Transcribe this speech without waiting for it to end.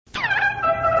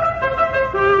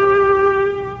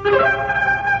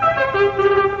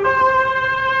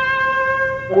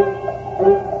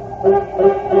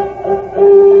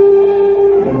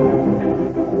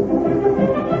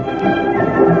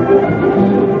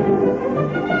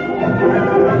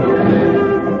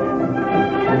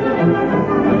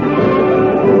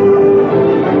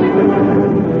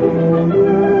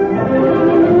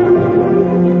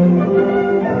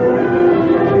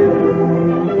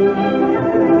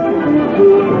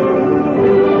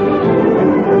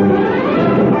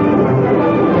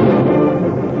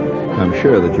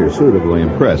sure that you're suitably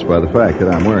impressed by the fact that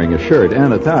I'm wearing a shirt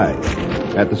and a tie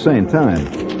at the same time.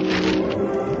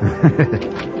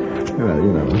 Well,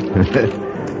 you know.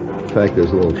 In fact,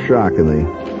 there's a little shock in the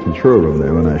control room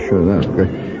there when I showed up.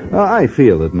 Okay? I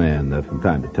feel that man, from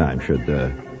time to time, should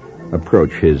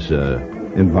approach his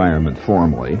environment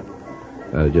formally.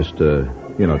 Test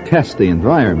the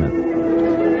environment.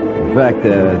 In fact,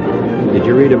 did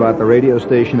you read about the radio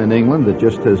station in England that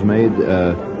just has made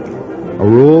a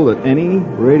rule that any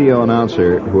radio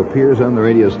announcer who appears on the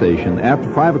radio station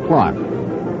after 5 o'clock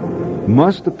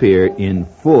must appear in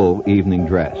full evening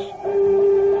dress?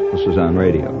 This is on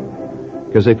radio.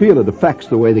 Because they feel it affects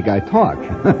the way the guy talks.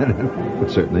 It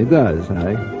certainly does.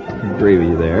 I agree with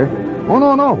you there. Oh,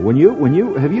 no.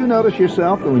 Have you noticed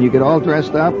yourself that when you get all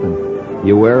dressed up and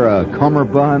you wear a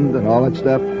cummerbund and all that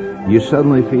stuff, you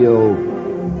suddenly feel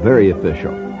very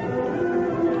official.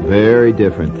 Very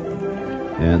different.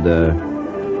 And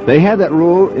they had that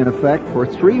rule in effect for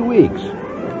 3 weeks.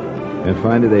 And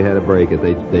finally they had to break it.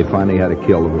 They finally had to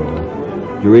kill the rule.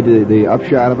 Did you read the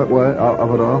upshot of it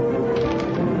all?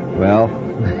 Well,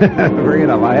 bring it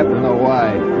up. I have to know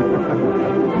why.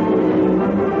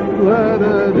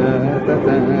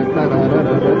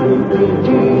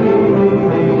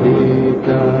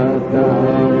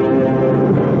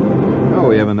 Oh,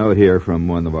 we have a note here from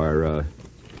one of our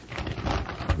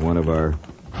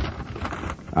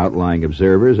outlying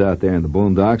observers out there in the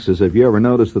boondocks. Says, have you ever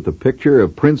noticed that the picture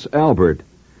of Prince Albert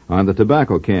on the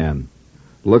tobacco can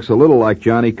looks a little like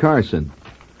Johnny Carson?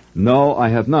 No, I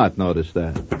have not noticed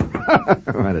that.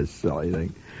 What a silly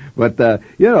thing. But,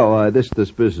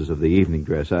 this business of the evening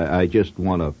dress, I just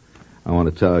want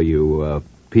to tell you,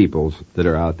 peoples that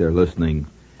are out there listening,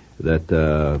 that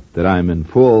I'm in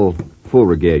full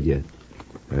regalia,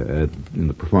 in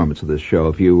the performance of this show.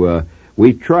 If you,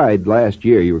 we tried last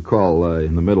year, you recall,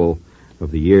 in the middle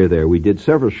of the year there, we did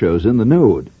several shows in the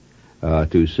nude,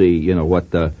 to see,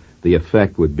 what the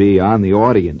effect would be on the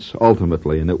audience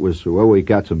ultimately, and it was, we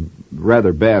got some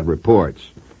rather bad reports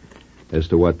as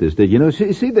to what this did.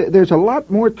 See, there's a lot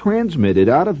more transmitted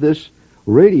out of this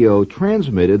radio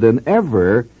transmitted than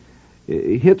ever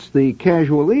hits the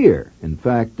casual ear. In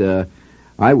fact,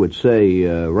 I would say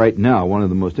right now one of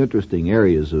the most interesting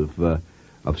areas of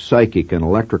psychic and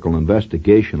electrical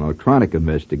investigation, electronic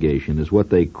investigation, is what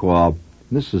they call,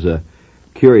 this is a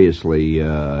curiously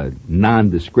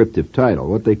non-descriptive title,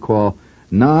 what they call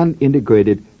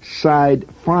non-integrated side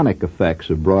phonic effects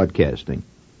of broadcasting,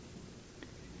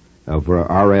 of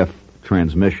RF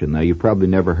transmission. Now, you've probably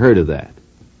never heard of that.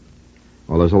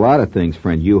 Well, there's a lot of things,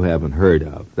 friend, you haven't heard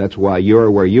of. That's why you're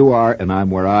where you are and I'm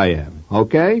where I am.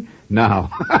 Okay? Now.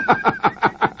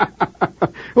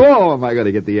 Oh, am I going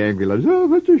to get the angry letters? Oh,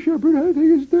 Mr. Shepard, I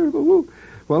think it's terrible.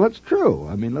 Well, that's true.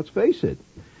 I mean, let's face it.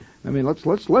 I mean, let's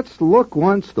look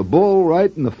once the bull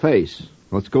right in the face.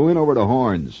 Let's go in over the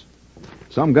horns.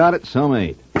 Some got it, some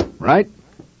ain't. Right?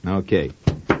 Okay.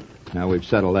 Now we've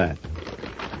settled that.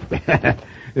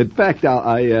 In fact,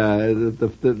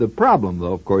 the problem,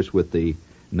 though, of course, with the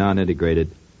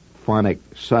non-integrated phonic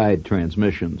side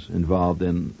transmissions involved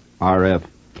in RF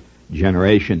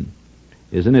generation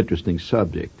is an interesting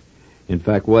subject. In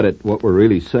fact, what we're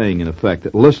really saying, in effect,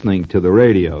 that listening to the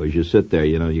radio as you sit there,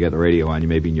 you got the radio on, you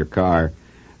may be in your car,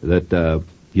 that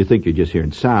you think you're just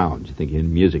hearing sounds, you think you're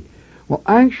hearing music. Well,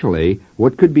 actually,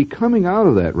 what could be coming out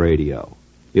of that radio,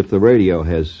 if the radio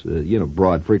has,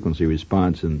 broad frequency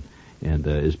response and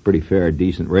is pretty fair,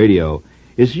 decent radio,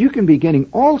 is you can be getting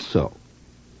also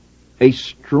a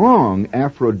strong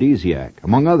aphrodisiac,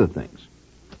 among other things.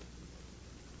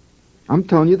 I'm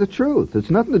telling you the truth. It's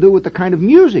nothing to do with the kind of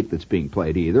music that's being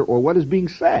played either, or what is being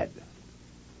said.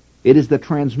 It is the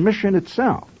transmission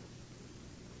itself.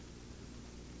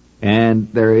 And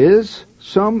there is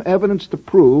some evidence to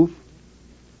prove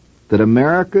that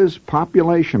America's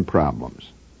population problems,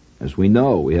 as we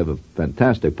know, we have a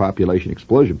fantastic population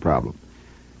explosion problem,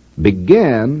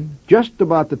 began just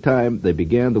about the time they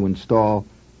began to install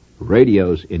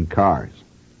radios in cars.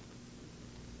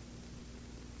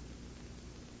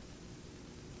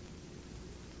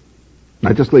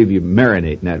 I'll just leave you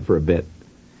marinating that for a bit.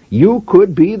 You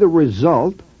could be the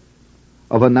result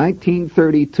of a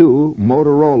 1932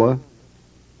 Motorola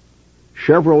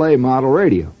Chevrolet model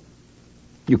radio.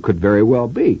 You could very well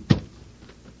be.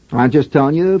 I'm just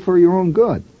telling you for your own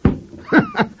good.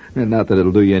 Not that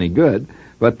it'll do you any good,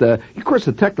 but of course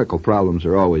the technical problems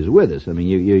are always with us. I mean,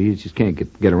 you just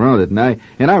can't get around it.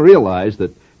 And I realize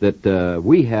that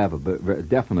we have a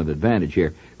definite advantage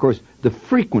here. Of course, the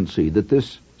frequency that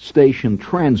this station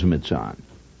transmits on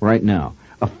right now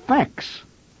affects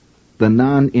the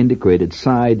non-integrated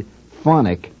side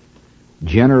phonic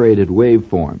generated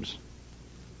waveforms.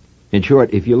 In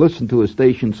short, if you listen to a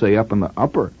station, say, up in the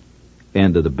upper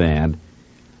end of the band,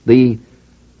 the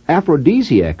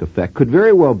aphrodisiac effect could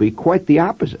very well be quite the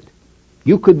opposite.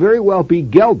 You could very well be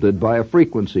gelded by a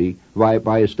frequency,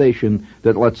 by a station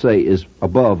that, let's say, is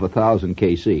above 1,000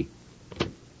 kc.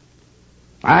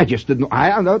 I just didn't.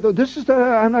 This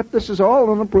is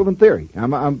all an unproven theory.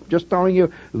 I'm just telling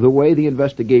you the way the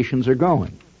investigations are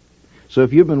going. So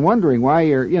if you've been wondering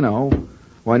why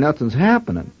why nothing's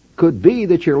happening, could be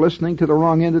that you're listening to the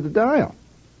wrong end of the dial.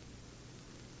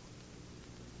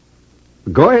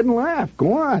 Go ahead and laugh.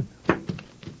 Go on.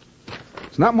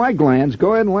 It's not my glands.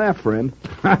 Go ahead and laugh, friend.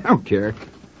 I don't care.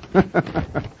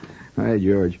 Hey,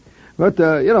 George. But,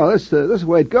 this is the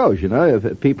way it goes,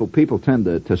 If people tend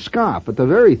to scoff at the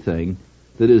very thing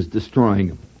that is destroying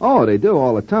them. Oh, they do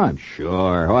all the time.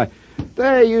 Sure. Why,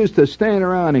 they used to stand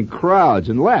around in crowds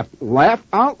and laugh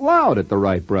out loud at the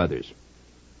Wright brothers.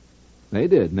 They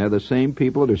did. And they're the same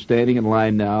people that are standing in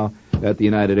line now at the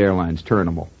United Airlines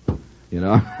terminal.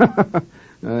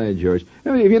 Hey, George.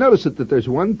 Have you noticed that there's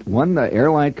one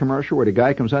airline commercial where the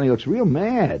guy comes on and he looks real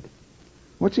mad?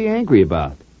 What's he angry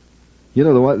about?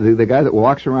 The guy that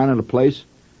walks around in a place,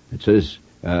 it says,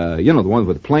 the one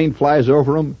with the plane flies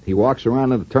over him. He walks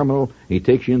around in the terminal. He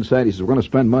takes you inside. He says, we're going to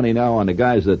spend money now on the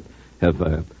guys that have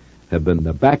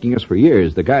been backing us for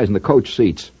years, the guys in the coach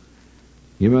seats.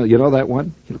 You know that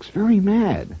one? He looks very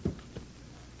mad.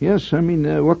 Yes, I mean,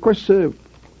 of course,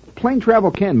 plane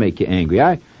travel can make you angry.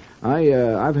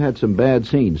 I've had some bad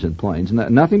scenes in planes.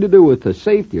 Nothing to do with the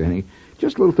safety or anything.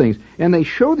 Just little things. And they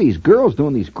show these girls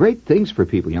doing these great things for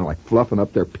people, like fluffing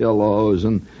up their pillows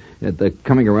and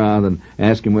coming around and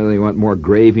asking whether they want more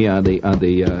gravy on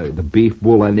the beef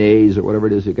bolognese or whatever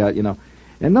it is you got,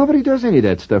 And nobody does any of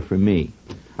that stuff for me.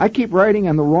 I keep riding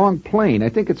on the wrong plane. I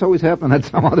think it's always happened on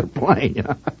some other plane.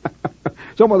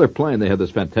 Some other plane, they have this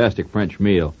fantastic French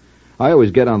meal. I always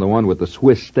get on the one with the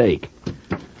Swiss steak.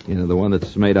 The one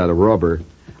that's made out of rubber.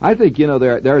 I think,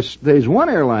 there's one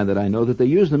airline that I know that they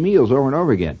use the meals over and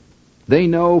over again. They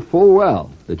know full well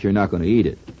that you're not going to eat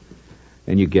it.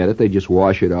 And you get it, they just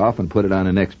wash it off and put it on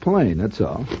the next plane, that's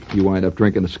all. You wind up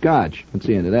drinking the scotch. That's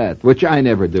the end of that, which I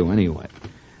never do anyway.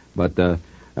 But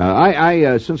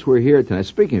since we're here tonight,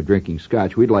 speaking of drinking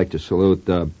scotch, we'd like to salute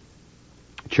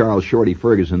Charles Shorty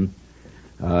Ferguson.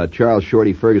 Charles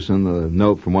Shorty Ferguson, a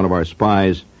note from one of our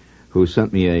spies, who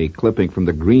sent me a clipping from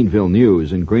the Greenville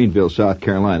News in Greenville, South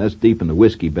Carolina. That's deep in the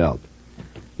whiskey belt,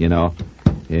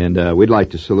 And we'd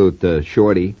like to salute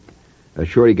Shorty.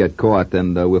 Shorty got caught,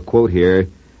 and we'll quote here.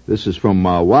 This is from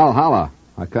Walhalla.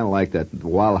 I kind of like that.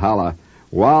 Walhalla,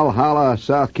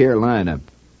 South Carolina.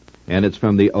 And it's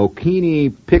from the Oconee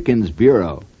Pickens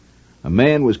Bureau. A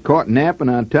man was caught napping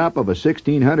on top of a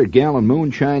 1,600-gallon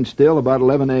moonshine still about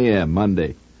 11 a.m.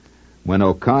 Monday, when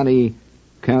Oconee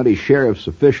County Sheriff's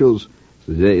officials,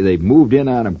 they moved in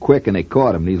on him quick and they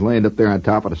caught him. He's laying up there on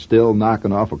top of the still,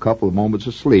 knocking off a couple of moments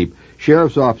of sleep.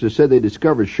 Sheriff's officers said they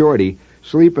discovered Shorty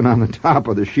sleeping on the top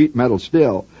of the sheet metal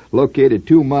still, located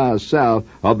 2 miles south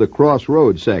of the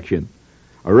Crossroads section.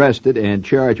 Arrested and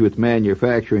charged with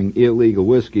manufacturing illegal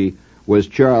whiskey was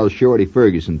Charles Shorty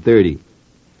Ferguson, 30,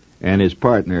 and his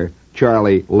partner,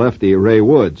 Charlie Lefty Ray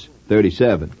Woods,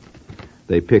 37.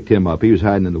 They picked him up. He was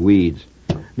hiding in the weeds.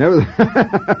 And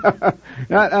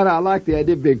I like the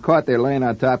idea of being caught there laying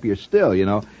on top of your still,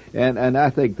 And I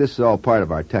think this is all part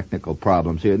of our technical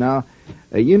problems here. Now,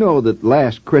 that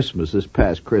this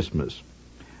past Christmas,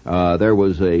 there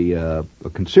was a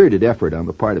concerted effort on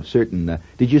the part of certain...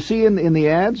 did you see in the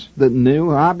ads the new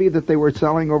hobby that they were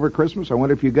selling over Christmas? I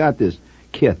wonder if you got this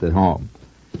kit at home.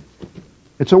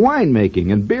 It's a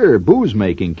wine-making and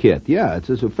booze-making kit. Yeah, it's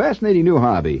a fascinating new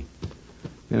hobby.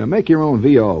 Make your own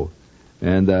VO.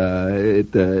 And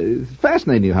it's a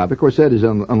fascinating hobby. Of course, that is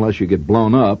unless you get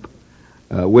blown up,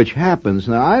 which happens.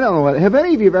 Now, I don't know. Have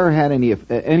any of you ever had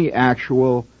any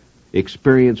actual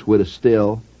experience with a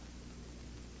still?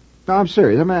 No, I'm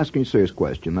serious. I'm asking a serious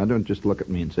question. Now, don't just look at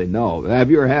me and say no. Have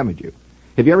you or haven't you?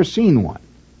 Have you ever seen one?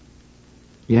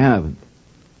 You haven't.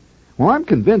 Well, I'm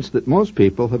convinced that most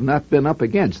people have not been up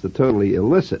against the totally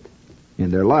illicit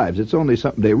in their lives. It's only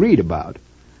something they read about.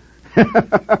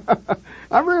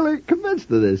 I'm really convinced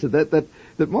of this, that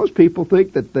most people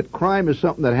think that crime is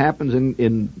something that happens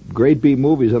in grade B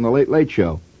movies on the Late Late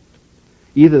Show.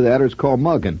 Either that or it's called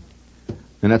mugging.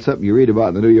 And that's something you read about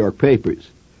in the New York papers.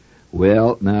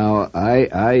 Well, now,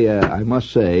 I must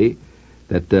say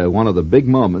that one of the big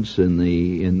moments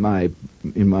in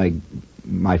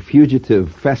my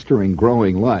fugitive, festering,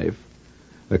 growing life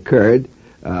occurred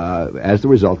as the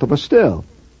result of a still.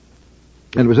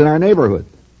 And it was in our neighborhood.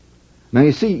 Now,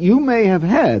 you see, you may have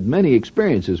had many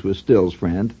experiences with stills,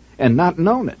 friend, and not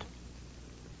known it.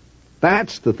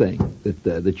 That's the thing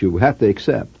that you have to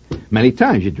accept. Many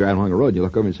times you drive along the road, you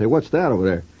look over and say, "What's that over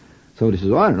there?" Somebody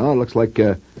says, "Oh, I don't know. It looks like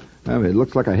it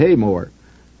looks like a hay mower,"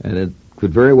 and it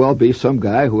could very well be some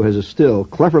guy who has a still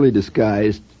cleverly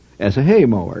disguised as a hay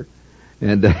mower.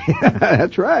 And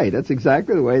that's right. That's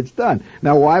exactly the way it's done.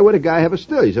 Now, why would a guy have a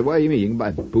still? You said, "What do you mean? You can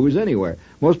buy booze anywhere."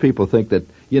 Most people think that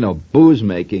booze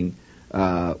making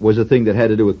was a thing that had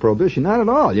to do with prohibition. Not at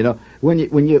all. When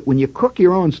you cook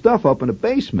your own stuff up in a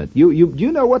basement,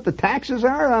 you know what the taxes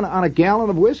are on a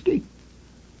gallon of whiskey?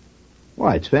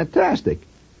 Why, it's fantastic.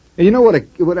 And you know what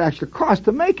it actually costs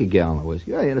to make a gallon of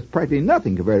whiskey? Yeah, it's practically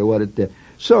nothing compared to what it did.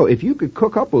 So if you could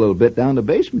cook up a little bit down the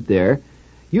basement there,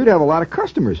 you'd have a lot of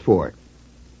customers for it.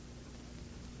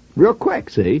 Real quick,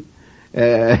 see?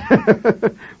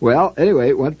 Well,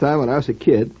 anyway, one time when I was a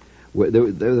kid, there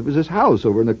was this house it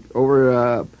was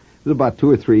about 2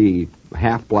 or 3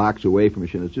 half blocks away from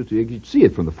us. You could see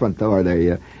it from the front door there,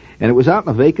 yeah. And it was out in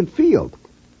a vacant field.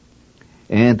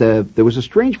 And there was a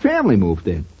strange family moved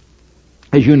in.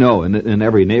 As you know, in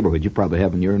every neighborhood, you probably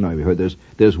have in your neighborhood,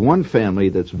 there's one family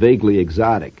that's vaguely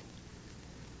exotic.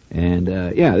 And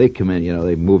they come in,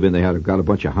 they move in, they got a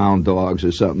bunch of hound dogs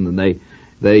or something, and they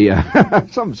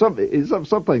something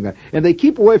like that. And they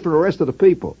keep away from the rest of the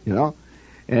people,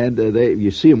 And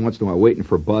you see them once in a while waiting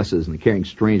for buses and carrying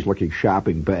strange-looking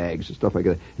shopping bags and stuff like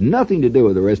that. Nothing to do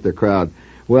with the rest of the crowd.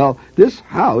 Well, this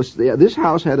house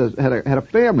had a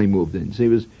family moved in. See,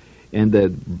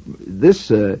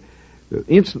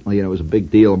 instantly, it was a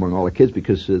big deal among all the kids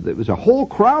because there was a whole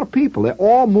crowd of people. They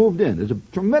all moved in. It was a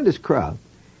tremendous crowd.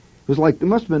 It was like there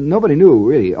must have been, nobody knew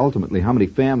really ultimately how many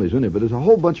families were in it, but there's a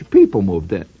whole bunch of people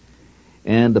moved in.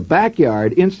 And the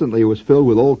backyard instantly was filled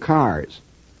with old cars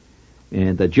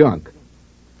and junk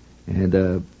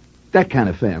and that kind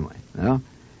of family.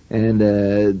 And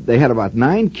they had about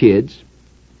 9 kids,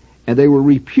 and they were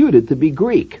reputed to be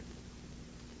Greek.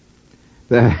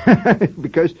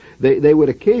 Because they would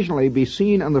occasionally be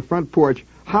seen on the front porch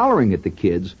hollering at the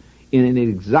kids in an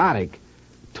exotic,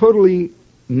 totally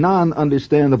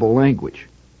non-understandable language.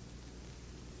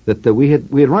 That we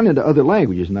had run into other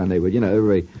languages in our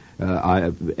neighborhood.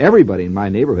 Everybody in my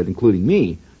neighborhood, including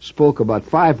me, spoke about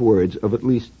 5 words of at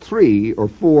least 3 or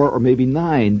 4 or maybe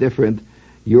 9 different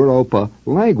Europa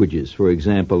languages. For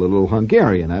example, a little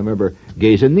Hungarian. I remember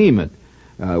Geza Niemann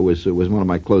was one of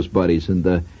my close buddies,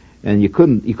 and you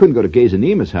couldn't go to Geza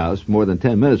Niemann's house more than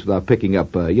 10 minutes without picking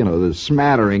up the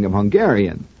smattering of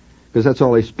Hungarian, because that's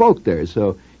all they spoke there.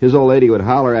 So his old lady would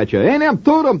holler at you, "Enem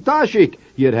tudum tashik,"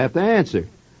 you'd have to answer,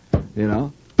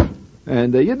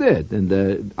 and you did.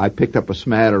 And I picked up a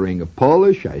smattering of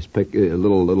Polish. I picked a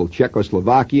little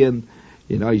Czechoslovakian.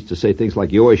 I used to say things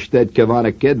like "Joisted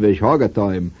Kevana Kedvish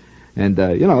Hogatoim," and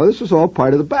this was all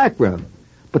part of the background.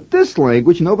 But this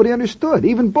language nobody understood,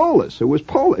 even Bolus, who was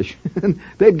Polish. And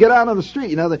they'd get out on the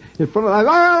street, in front of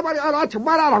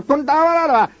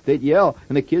they'd yell,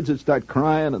 and the kids would start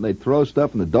crying, and they'd throw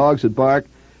stuff, and the dogs would bark.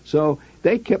 So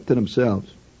they kept to themselves.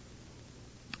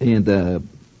 And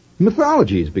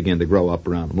mythologies began to grow up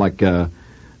around them, like the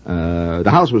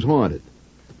house was haunted.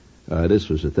 This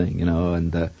was the thing,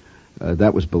 and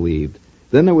that was believed.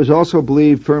 Then there was also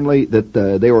believed firmly that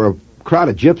they were a crowd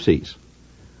of gypsies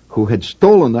who had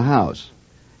stolen the house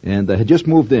and had just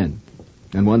moved in,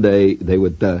 and one day they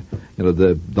would, the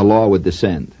law would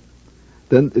descend.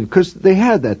 Then, because they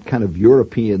had that kind of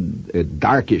European,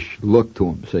 darkish look to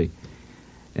them, see,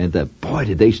 and boy,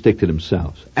 did they stick to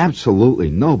themselves. Absolutely,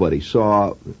 nobody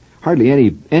saw hardly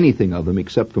anything of them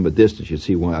except from a distance. You'd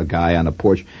see a guy on a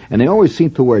porch, and they always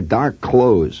seemed to wear dark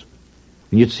clothes.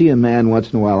 And you'd see a man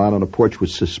once in a while out on a porch with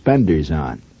suspenders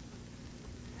on,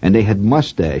 and they had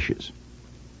mustaches.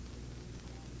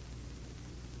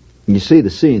 And you see the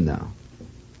scene now.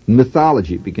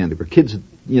 Mythology began to grow. Kids,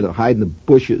 hide in the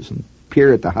bushes and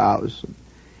peer at the house.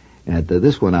 And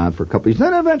this went on for a couple of years.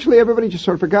 Then eventually everybody just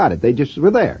sort of forgot it. They just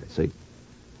were there. See,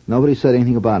 nobody said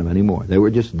anything about them anymore. They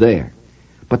were just there.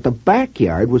 But the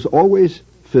backyard was always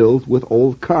filled with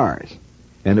old cars.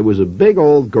 And there was a big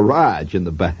old garage in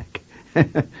the back.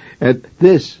 And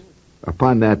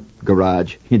upon that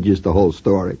garage, hinges the whole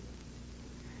story.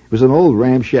 It was an old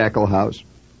ramshackle house.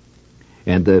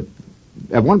 And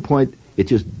at one point, it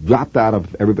just dropped out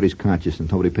of everybody's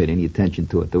consciousness. Nobody paid any attention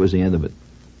to it. That was the end of it.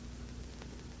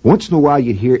 Once in a while,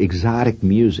 you'd hear exotic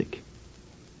music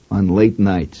on late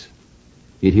nights.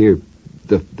 You'd hear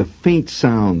the faint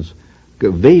sounds,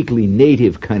 vaguely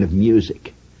native kind of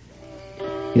music.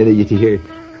 You'd hear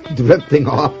drifting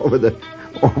off over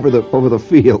the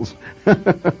fields.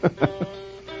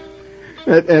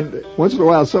 And once in a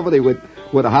while, somebody would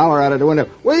holler out of the window,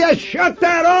 "Will you shut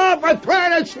that off? I'm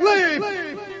trying to sleep!"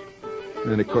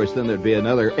 And, of course, then there'd be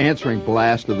another answering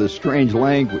blast of this strange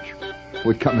language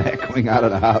would come echoing out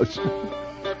of the house.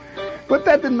 But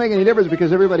that didn't make any difference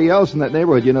because everybody else in that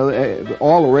neighborhood,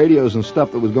 all the radios and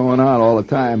stuff that was going on all the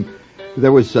time,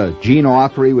 there was Gene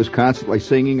Autry was constantly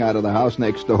singing out of the house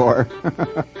next door.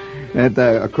 And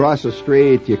across the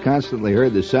street, you constantly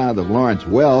heard the sound of Lawrence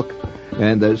Welk.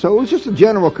 And so it was just a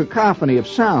general cacophony of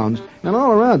sounds. And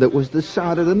all around it was the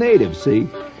sound of the natives, see?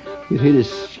 You'd hear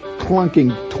this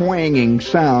clunking, twanging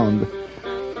sound.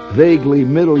 Vaguely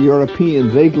Middle European,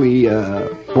 vaguely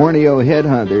Borneo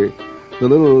headhunter. The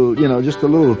little, just a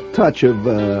little touch of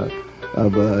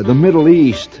the Middle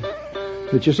East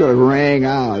that just sort of rang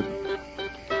out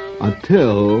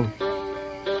until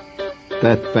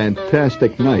that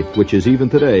fantastic night, which is even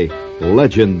today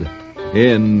legend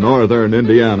in northern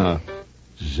Indiana.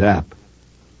 Zap.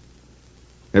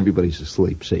 Everybody's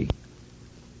asleep, see?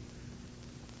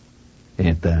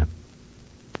 And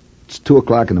it's 2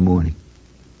 o'clock in the morning.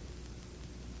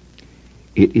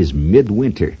 It is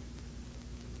midwinter.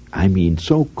 I mean,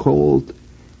 so cold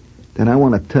that I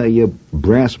want to tell you,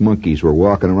 brass monkeys were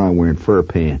walking around wearing fur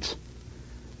pants.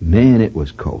 Man, it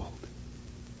was cold.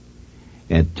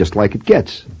 And just like it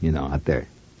gets, out there.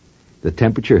 The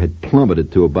temperature had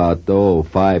plummeted to about,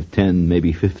 5, 10,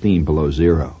 maybe 15 below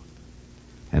zero.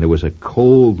 And there was a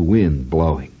cold wind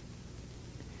blowing.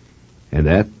 And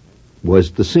that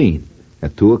was the scene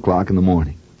at 2 o'clock in the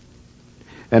morning.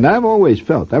 And I've always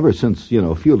felt, ever since,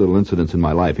 a few little incidents in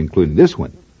my life, including this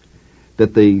one,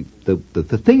 that the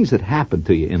things that happen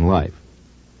to you in life,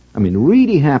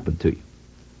 really happen to you,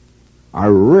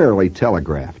 are rarely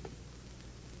telegraphed.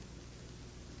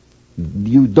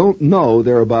 You don't know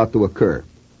they're about to occur.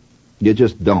 You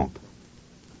just don't.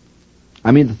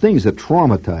 The things that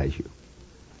traumatize you,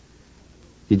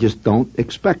 you just don't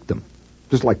expect them.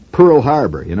 Just like Pearl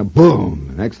Harbor,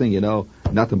 boom. Next thing you know,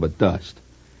 nothing but dust.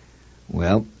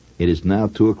 Well, it is now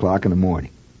 2 o'clock in the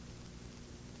morning.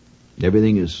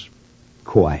 Everything is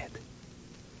quiet.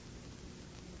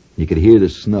 You could hear the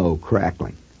snow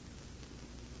crackling.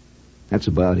 That's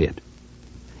about it.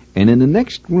 And in the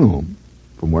next room,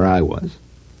 from where I was,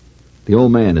 the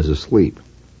old man is asleep.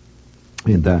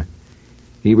 And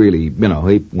he really,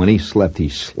 when he slept, he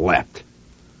slept.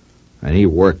 And he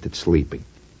worked at sleeping.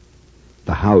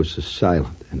 The house is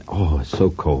silent, and it's so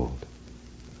cold.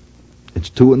 It's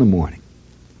 2 in the morning.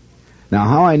 Now,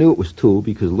 how I knew it was 2,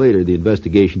 because later the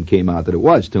investigation came out that it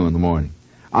was 2 in the morning.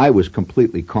 I was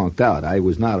completely conked out. I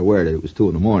was not aware that it was 2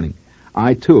 in the morning.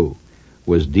 I, too,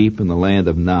 was deep in the land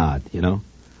of Nod,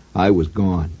 I was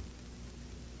gone.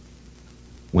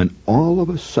 When all of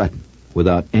a sudden,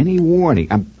 without any warning,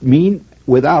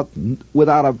 without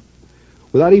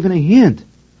even a hint.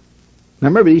 Now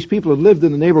remember, these people have lived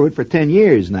in the neighborhood for 10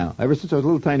 years now, ever since I was a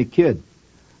little tiny kid.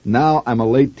 Now I'm a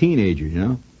late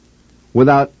teenager,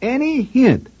 Without any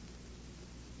hint.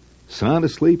 Son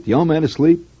asleep, the old man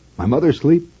asleep, my mother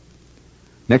asleep.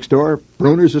 Next door,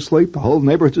 Bruner's asleep, the whole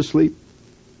neighborhood's asleep.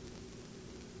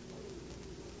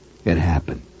 It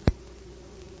happened.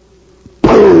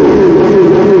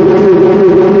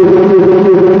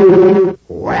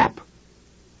 Whap!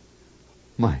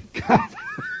 My God.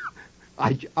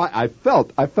 I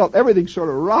felt everything sort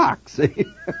of rock, see?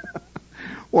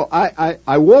 Well,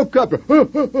 I woke up, I'm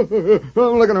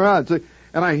looking around, see?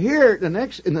 And I hear in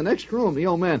the next room, the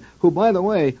old man, who, by the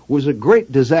way, was a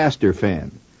great disaster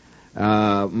fan.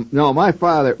 No, my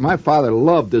father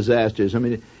loved disasters.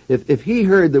 If he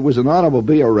heard there was an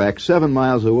automobile wreck 7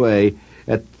 miles away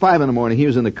at 5 in the morning, he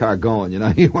was in the car going,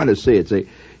 he wanted to see it. See,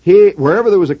 wherever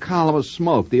there was a column of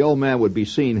smoke, the old man would be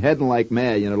seen heading like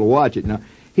mad, to watch it.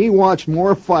 He watched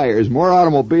more fires, more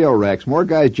automobile wrecks, more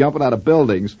guys jumping out of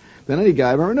buildings than any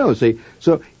guy I've ever known. See,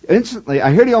 so instantly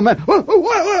I hear the old man,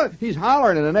 what? He's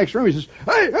hollering in the next room. He says,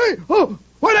 hey,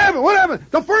 what happened?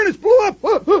 The furnace blew up.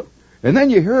 And then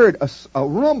you heard a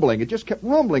rumbling. It just kept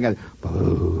rumbling.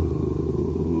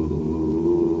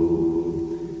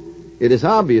 It is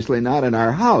obviously not in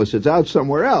our house. It's out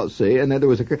somewhere else, see? And then there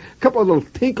was a couple of little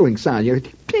tinkling sounds. You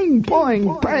hear ping,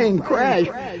 boing, bang, crash.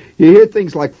 You hear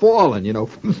things like falling,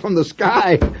 from the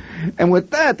sky. And with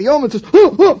that, the old man says,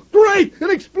 great, an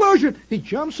explosion. He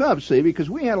jumps up, see, because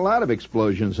we had a lot of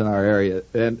explosions in our area.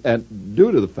 And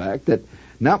due to the fact that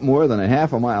not more than a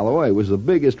half a mile away was the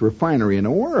biggest refinery in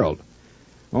the world.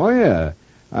 Oh, yeah.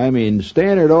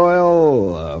 Standard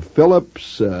Oil,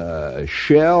 Phillips,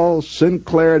 Shell,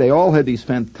 Sinclair, they all had these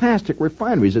fantastic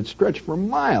refineries that stretched for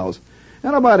miles.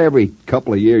 And about every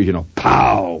couple of years,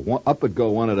 pow, up would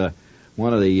go one of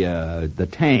the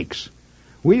tanks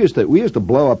We used to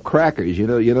blow up crackers.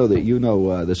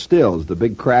 The stills, the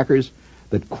big crackers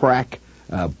that crack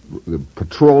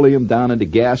petroleum down into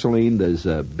gasoline. There's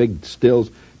big stills.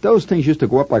 Those things used to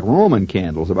go up like Roman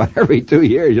candles about every 2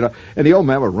 years, And the old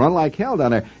man would run like hell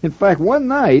down there. In fact, one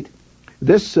night,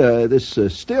 this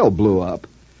still blew up.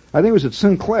 I think it was at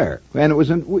Sinclair, and it was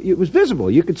visible.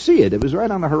 You could see it. It was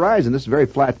right on the horizon. This is very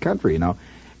flat country,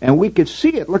 and we could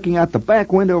see it looking out the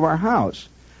back window of our house.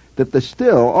 That the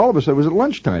still, all of a sudden, it was at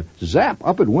lunchtime. Zap,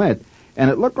 up it went, and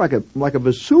it looked like a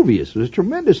Vesuvius. It was a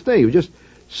tremendous thing. It was just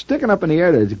sticking up in the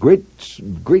air. There's a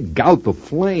great gout of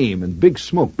flame and big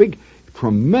smoke, big,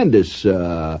 tremendous,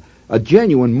 a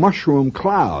genuine mushroom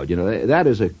cloud. That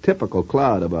is a typical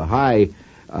cloud of a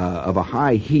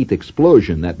high heat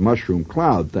explosion. That mushroom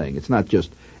cloud thing. It's not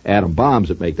just atom bombs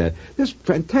that make that. This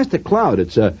fantastic cloud.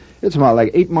 It's about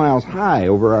like 8 miles high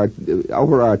over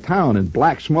our town in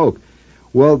black smoke.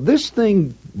 Well, this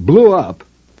thing blew up,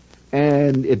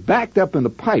 and it backed up in the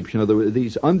pipes. There were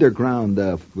these underground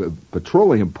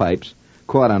petroleum pipes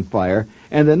caught on fire.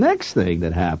 And the next thing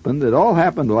that happened, it all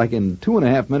happened like in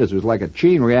 2.5 minutes. It was like a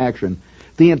chain reaction.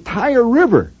 The entire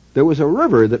river, there was a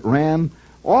river that ran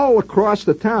all across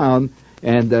the town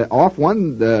and off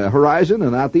one horizon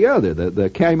and out the other. The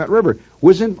Calumet River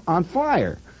was on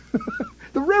fire.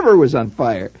 The river was on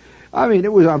fire. I mean,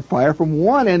 it was on fire from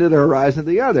one end of the horizon to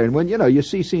the other. And when, you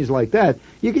see scenes like that,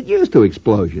 you get used to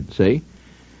explosions, see?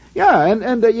 Yeah,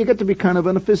 and you get to be kind of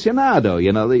an aficionado,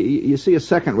 You see a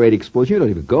second-rate explosion, you don't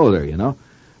even go there,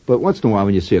 But once in a while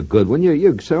when you see a good one,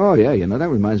 you say, oh, yeah, that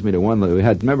reminds me of the one that we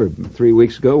had, remember 3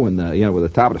 weeks ago when, where the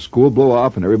top of the school blew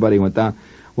off and everybody went down?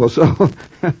 Well, so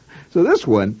this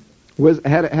one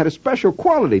had a special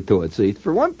quality to it, see?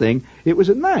 For one thing, it was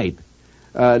at night.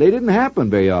 They didn't happen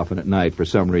very often at night for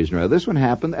some reason or other. This one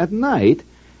happened at night,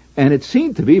 and it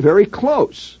seemed to be very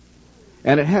close.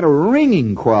 And it had a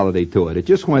ringing quality to it. It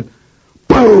just went,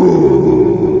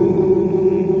 boom!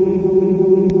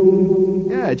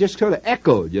 Yeah, it just sort of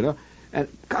echoed, And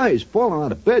guys falling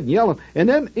out of bed and yelling. And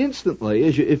then instantly,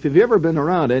 if you've ever been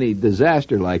around any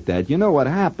disaster like that, you know what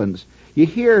happens. You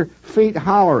hear faint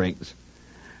hollerings.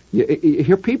 You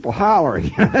hear people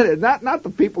hollering, not the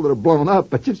people that are blown up,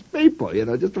 but just people,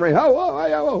 just very,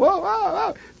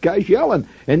 guys yelling.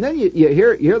 And then you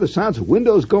hear the sounds of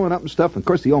windows going up and stuff. And of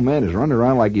course, the old man is running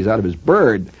around like he's out of his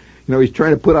bird. He's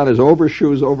trying to put on his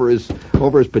overshoes over his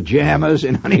pajamas,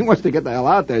 and he wants to get the hell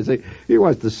out there. He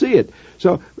wants to see it.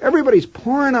 So everybody's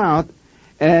pouring out,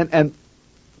 and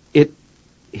it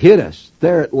hit us.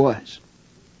 There it was.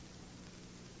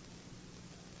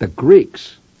 The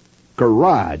Greeks'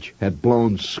 garage had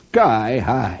blown sky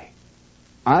high.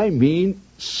 I mean,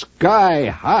 sky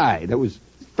high. That was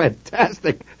a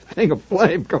fantastic thing of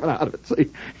flame coming out of it.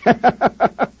 See,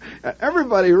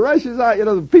 everybody rushes out.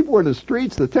 The people were in the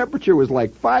streets. The temperature was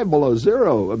like 5 below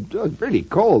zero. It was pretty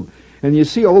cold. And you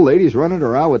see old ladies running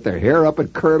around with their hair up in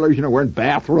curlers, wearing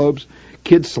bathrobes,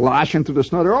 kids sloshing through the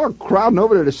snow. They're all crowding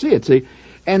over there to see it, see.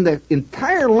 And the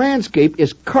entire landscape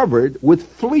is covered with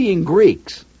fleeing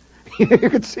Greeks. You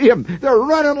could see them. They're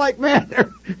running like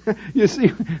mad. You see,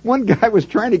 one guy was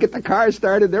trying to get the car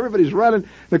started. Everybody's running.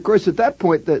 And of course, at that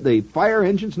point, the fire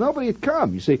engines, nobody had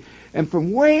come, you see. And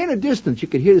from way in a distance, you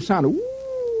could hear the sound of woo.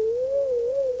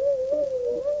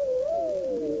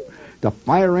 The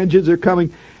fire engines are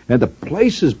coming, and the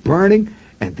place is burning,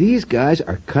 and these guys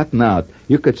are cutting out.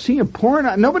 You could see them pouring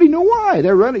out. Nobody knew why.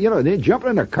 They're running, they're jumping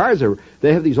in their cars.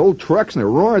 They have these old trucks, and they're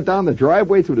roaring down the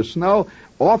driveway through the snow.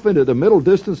 Off into the middle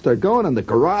distance they're going, and the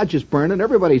garage is burning.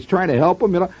 Everybody's trying to help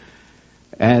them,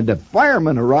 And the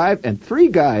firemen arrive, and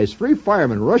three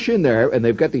firemen rush in there, and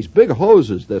they've got these big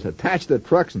hoses that attach to the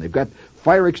trucks, and they've got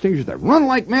fire extinguishers that run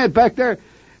like mad back there.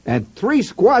 And 3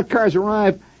 squad cars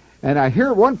arrive, and I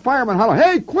hear one fireman holler,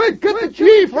 "Hey, quick, get the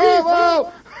chief!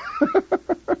 Oh!"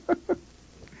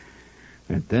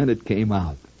 And then it came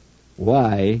out.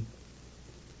 Why,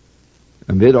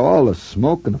 amid all the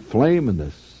smoke and the flame and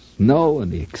the snow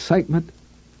and the excitement,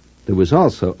 there was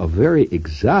also a very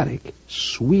exotic,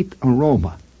 sweet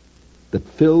aroma that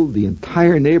filled the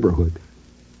entire neighborhood.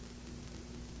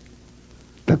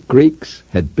 The Greeks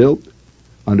had built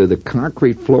under the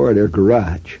concrete floor of their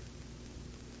garage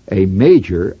a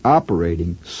major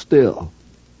operating still.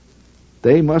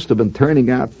 They must have been turning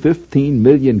out 15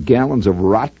 million gallons of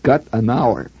rot gut an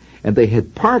hour, and they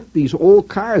had parked these old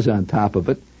cars on top of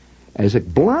it as a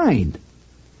blind.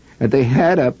 And they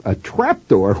had a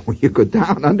trapdoor where you go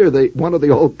down under one of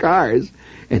the old cars,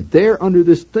 and there under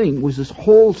this thing was this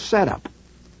whole setup.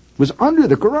 It was under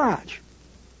the garage.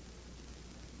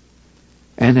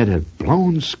 And it had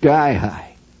blown sky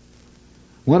high.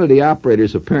 one of the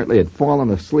operators apparently had fallen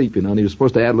asleep, and he was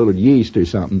supposed to add a little yeast or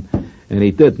something, and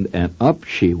he didn't, and up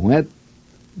she went,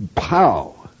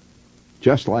 pow,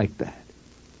 just like that.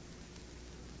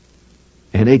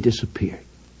 And they disappeared.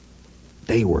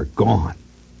 They were gone.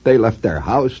 They left their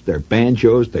house, their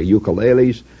banjos, their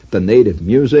ukuleles, the native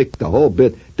music, the whole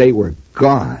bit. They were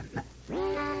gone.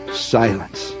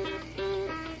 Silence.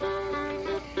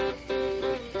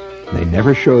 They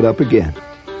never showed up again.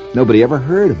 Nobody ever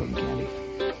heard of them, Kenny.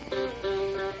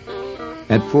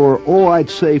 And for, I'd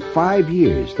say 5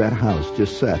 years, that house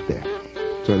just sat there.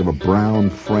 Sort of a brown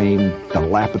frame,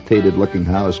 dilapidated-looking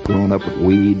house grown up with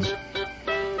weeds.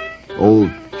 Old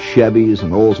Chevys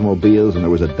and Oldsmobiles, and there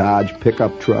was a Dodge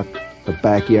pickup truck, the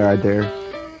backyard there.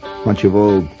 Bunch of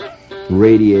old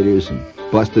radiators and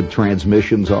busted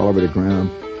transmissions all over the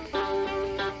ground.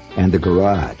 And the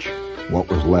garage, what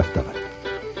was left of it,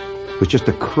 was just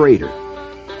a crater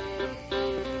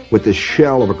with the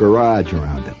shell of a garage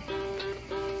around it.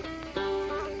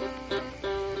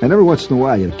 And every once in a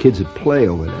while, kids would play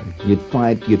over there. You'd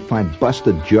find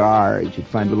busted jars. You'd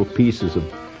find little pieces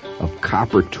of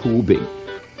copper tubing.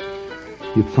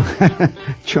 You'd find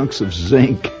chunks of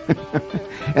zinc.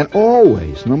 And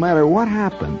always, no matter what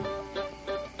happened,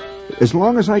 as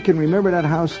long as I can remember that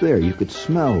house there, you could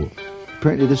smell.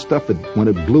 Apparently this stuff, when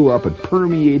it blew up, it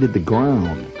permeated the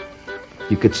ground.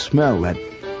 You could smell that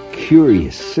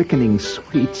curious, sickening,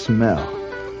 sweet smell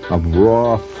of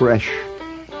raw, fresh,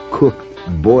 cooked,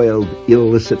 boiled,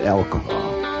 illicit alcohol.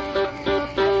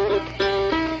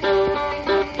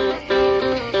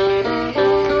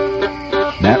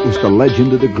 That was the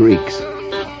legend of the Greeks.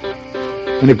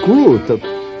 And it grew to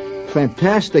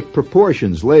fantastic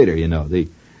proportions later,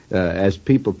 as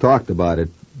people talked about it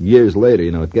years later,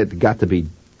 it got to be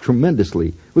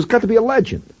tremendously, it got to be a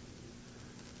legend.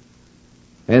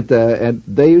 And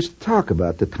they used to talk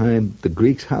about the time the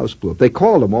Greeks' house blew up. They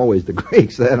called them always the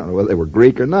Greeks. I don't know whether they were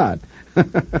Greek or not.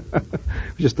 It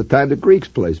was just the time the Greeks'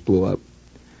 place blew up.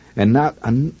 And not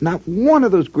one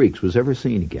of those Greeks was ever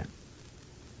seen again.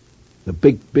 The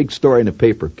big story in the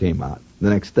paper came out the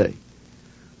next day.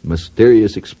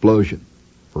 Mysterious explosion.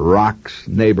 Rocks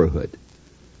neighborhood.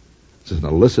 It's an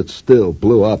illicit still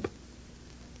blew up.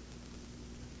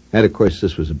 And, of course,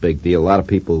 this was a big deal. A lot of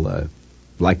people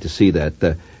like to see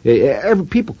that.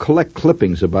 People collect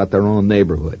clippings about their own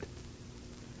neighborhood.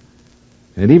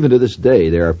 And even to this day,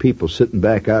 there are people sitting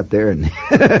back out there, and,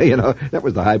 that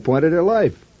was the high point of their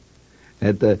life.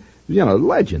 And,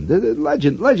 legend.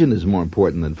 Legend is more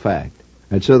important than fact.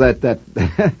 And so that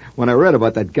when I read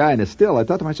about that guy in the still, I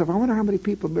thought to myself, I wonder how many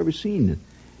people have ever seen it.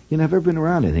 Have ever been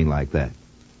around anything like that.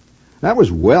 That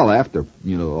was well after,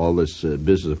 all this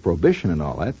business of prohibition and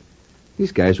all that.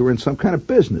 These guys were in some kind of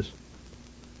business.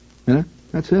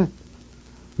 That's it.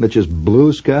 That just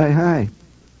blue sky high.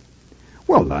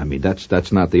 Well, I mean,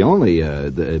 that's not the only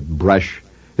the brush.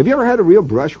 Have you ever had a real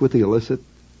brush with the illicit?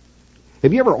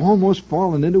 Have you ever almost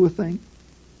fallen into a thing?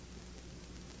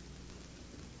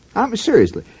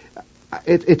 Seriously,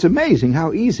 it's amazing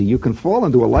how easy you can fall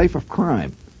into a life of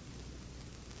crime.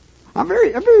 I'm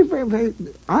very, very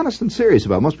honest and serious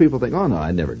about it. Most people think, oh, no,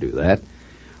 I never do that.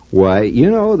 Why,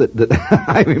 that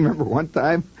I remember one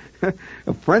time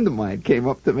a friend of mine came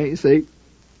up to me and said,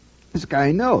 this guy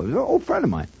I know, an old friend of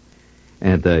mine.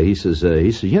 And he says,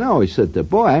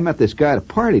 boy, I met this guy at a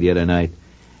party the other night.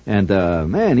 And,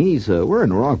 man, we're in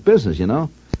the wrong business, And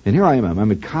here I am,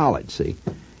 I'm in college, see.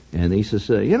 And he says,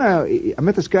 I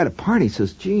met this guy at a party. He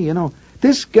says, gee,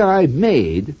 this guy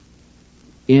made,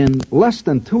 in less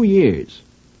than 2 years,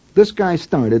 this guy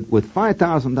started with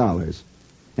 $5,000,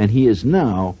 and he is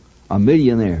now a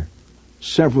millionaire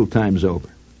several times over.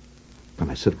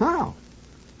 And I said, how?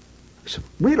 He said,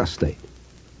 real estate.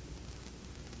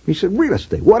 He said, real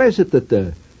estate. What is it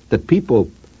that people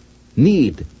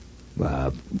need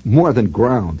more than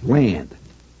ground, land,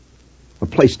 a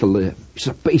place to live? It's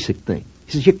a basic thing.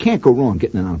 He says, you can't go wrong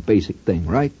getting in on a basic thing,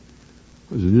 right?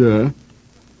 I said,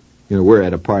 yeah. We're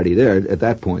at a party there at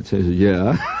that point. So he says,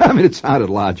 yeah. I mean, it sounded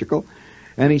logical.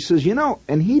 And he says,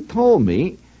 and he told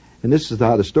me, and this is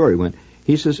how the story went.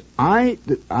 He says, I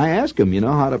asked him,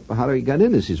 how he got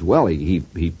in this. He says, well, he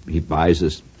buys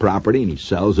this property and he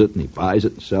sells it and he buys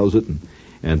it and sells it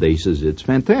and he says it's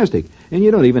fantastic. And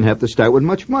you don't even have to start with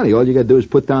much money. All you got to do is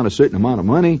put down a certain amount of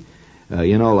money,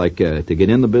 to get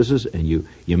in the business, and you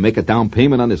make a down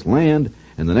payment on this land,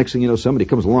 and the next thing you know, somebody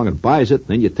comes along and buys it, and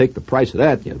then you take the price of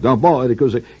that.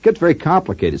 It gets very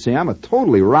complicated. See, I'm a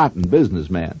totally rotten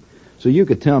businessman, so you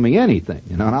could tell me anything,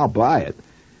 and I'll buy it.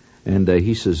 And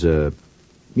he says,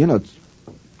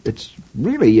 it's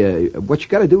really what you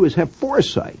got to do is have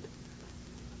foresight.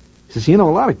 He says, you know,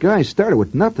 a lot of guys started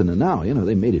with nothing, and now, you know,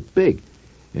 they made it big.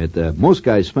 And most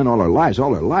guys spend all their lives,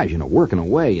 you know, working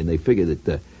away, and they figure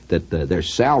that their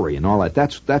salary and all that,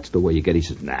 that's the way you get. He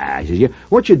says, nah. He says, yeah,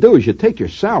 what you do is you take your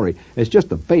salary as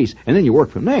just a base, and then you work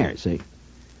from there, see?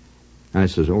 And I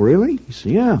says, oh, really? He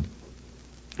said, yeah.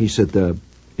 He said,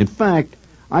 in fact,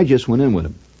 I just went in with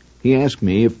him. He asked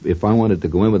me if I wanted to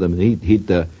go in with him.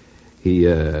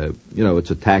 You know,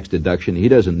 it's a tax deduction. He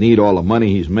doesn't need all the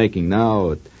money he's making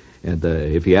now, and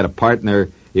if he had a partner,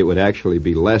 it would actually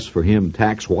be less for him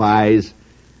tax-wise.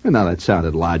 And now that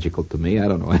sounded logical to me. I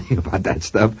don't know anything about that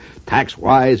stuff.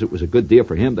 Tax-wise, it was a good deal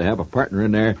for him to have a partner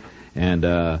in there. And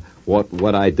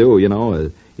what I do, you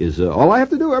know, is all I have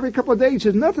to do every couple of days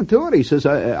is nothing to it. He says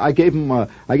I gave him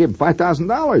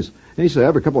 $5,000, and he said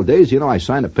every couple of days, you know, I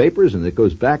sign the papers and it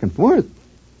goes back and forth.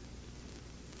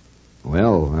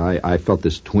 Well, I felt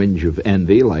this twinge of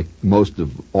envy, like most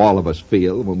of all of us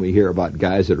feel when we hear about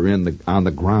guys that are on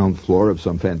the ground floor of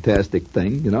some fantastic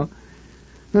thing, you know.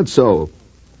 And so,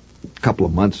 a couple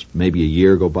of months, maybe a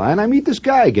year go by, and I meet this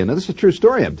guy again. Now, this is a true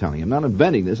story I'm telling you. I'm not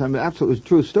inventing this. I'm absolutely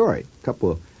true story.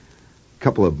 Couple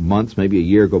of months, maybe a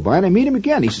year go by, and I meet him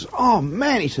again. He says, "Oh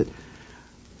man," he said,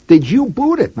 "did you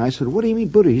boot it?" And I said, "What do you mean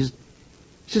boot it?" He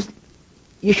says,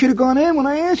 "You should have gone in when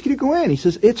I asked you to go in." He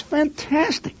says, "It's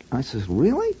fantastic." I says,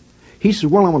 "Really?" He says,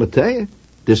 "Well, I want to tell you,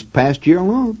 this past year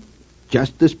alone,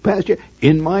 just this past year,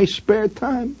 in my spare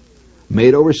time,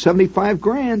 made over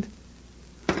 $75,000.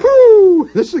 Whoo!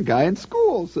 This is a guy in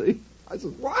school, see? I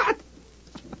says, "What?"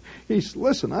 He says,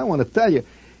 "Listen, I want to tell you."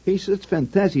 He says, "It's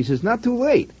fantastic." He says, "Not too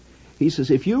late." He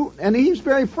says, and he's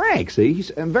very frank, see?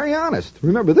 He's very honest.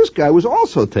 Remember, this guy was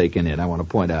also taken in, I want to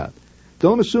point out.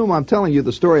 Don't assume I'm telling you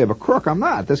the story of a crook. I'm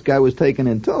not. This guy was taken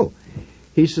in too.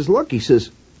 He says, "Look," he says,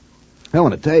 "I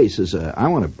want to tell you," he says, I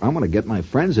want to get my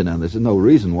friends in on this. There's no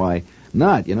reason why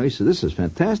not. You know," he said, "this is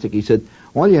fantastic." He said,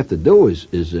 "All you have to do is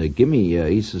give me,"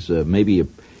 he says, "maybe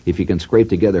if you can scrape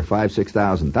together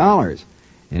 $5,000-$6,000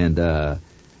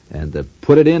 and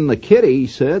put it in the kitty," he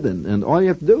said, and all you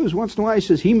have to do is once in a while," he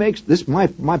says, "he makes this my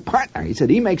partner." He said,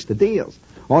 "He makes the deals.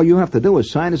 All you have to do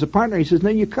is sign as a partner." He says,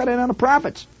 "Then you cut in on the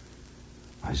profits."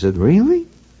 I said, "Really?"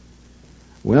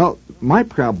 Well, my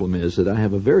problem is that I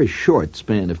have a very short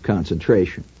span of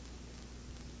concentration.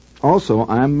 Also,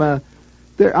 I'm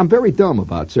very dumb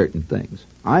about certain things.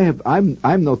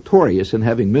 I'm notorious in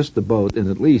having missed the boat in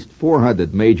at least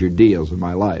 400 major deals in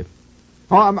my life.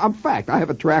 In fact, I have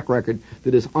a track record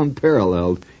that is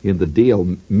unparalleled in the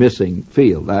deal missing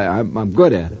field. I'm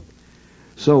good at it.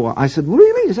 So I said,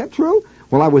 "Really? Is that true?"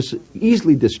 Well, I was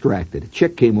easily distracted. A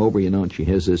chick came over, you know, and she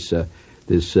has this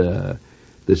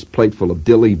plate full of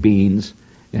dilly beans,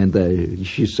 and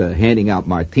she's handing out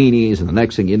martinis, and the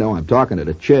next thing you know, I'm talking to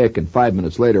the chick, and 5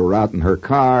 minutes later, we're out in her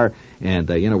car, and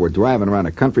you know, we're driving around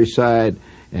the countryside,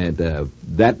 and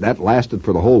that lasted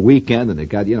for the whole weekend, and it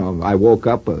got, you know, I woke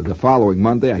up the following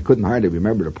Monday, I couldn't hardly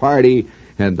remember the party,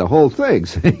 and the whole thing,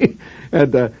 see?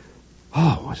 And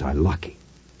was I lucky?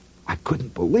 I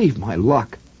couldn't believe my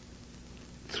luck.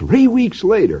 3 weeks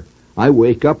later, I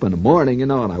wake up in the morning, you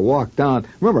know, and I walk down.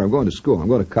 Remember, I'm going to school. I'm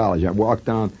going to college. I walk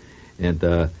down, and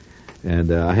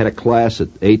I had a class at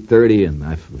 8:30, and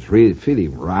I was really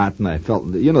feeling rotten. I felt,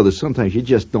 you know, there's sometimes you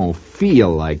just don't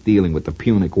feel like dealing with the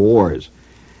Punic Wars.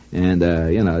 And,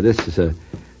 you know, this is a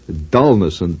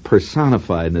dullness and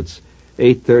personified, and it's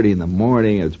 8:30 in the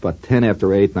morning. It's about 10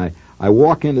 after 8, and I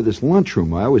walk into this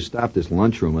lunchroom. I always stop this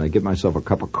lunchroom, and I get myself a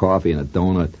cup of coffee and a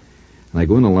donut, and I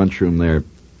go in the lunchroom there.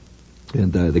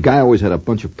 And the guy always had a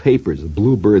bunch of papers, the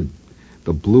Bluebird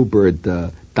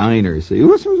Diner. See,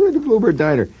 what's with the Bluebird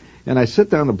Diner? And I sit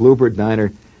down at the Bluebird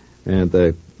Diner,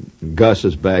 and Gus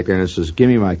is back there, and he says, "Give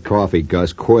me my coffee,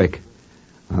 Gus, quick.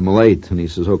 I'm late." And he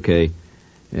says, "Okay."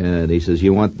 And he says,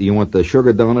 "You want the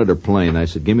sugar donut or plain?" I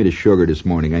said, "Give me the sugar this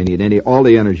morning. I need all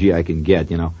the energy I can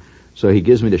get, you know." So he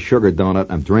gives me the sugar donut.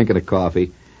 I'm drinking a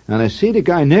coffee, and I see the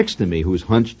guy next to me who's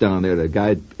hunched down there, the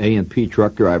guy, A&P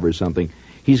truck driver or something.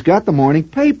 He's got the morning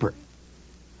paper.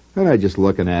 And I'm just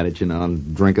looking at it, you know,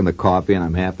 I'm drinking the coffee, and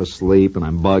I'm half asleep, and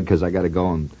I'm bugged because I got to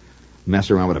go and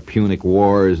mess around with the Punic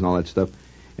Wars and all that stuff.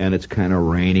 And it's kind of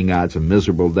raining out. It's a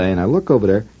miserable day. And I look over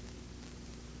there,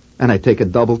 and I take a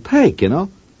double take, you know.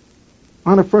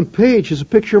 On the front page is a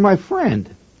picture of my friend.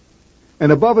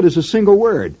 And above it is a single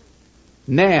word.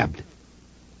 Nabbed.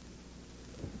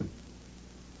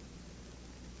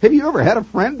 Have you ever had a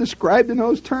friend described in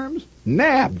those terms?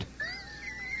 Nabbed.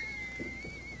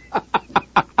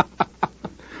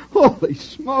 Holy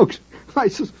smokes! I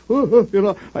says, you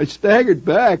know, I staggered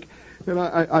back, and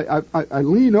I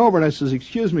lean over and I says,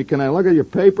 "Excuse me, can I look at your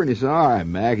paper?" And he said, "All right,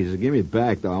 Mac." He said, "Give me it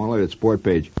back, though. I want to look at the sport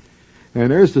page."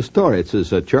 And there's the story. It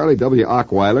says Charlie W.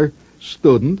 Ockweiler,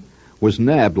 student, was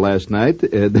nabbed last night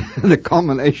in the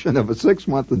culmination of a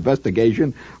 6-month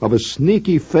investigation of a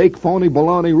sneaky, fake, phony,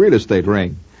 baloney real estate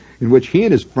ring, in which he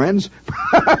and his friends,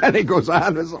 and he goes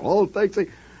on this whole thing,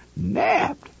 saying,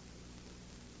 nabbed.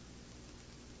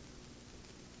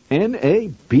 N-A-B-B-E-D,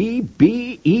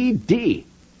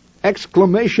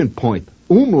 exclamation point,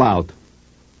 umlaut,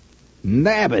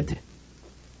 nabbed.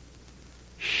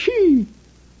 She.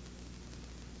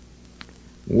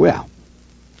 Well,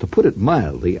 to put it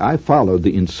mildly, I followed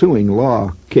the ensuing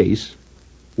law case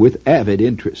with avid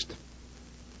interest.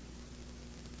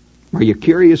 Are you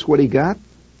curious what he got?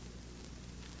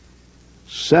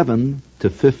 7 to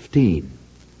 15.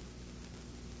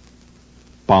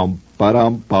 Bum,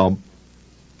 ba-dum, bum.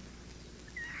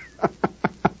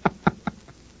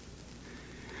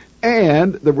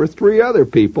 And there were 3 other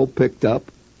people picked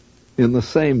up in the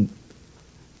same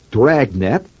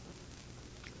dragnet.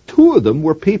 2 of them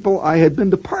were people I had been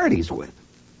to parties with.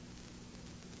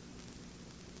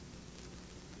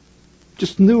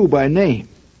 Just knew by name.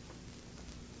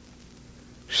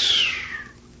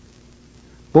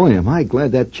 Boy, am I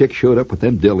glad that chick showed up with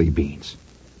them dilly beans.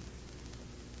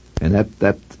 And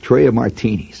that tray of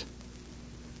martinis.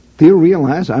 Do you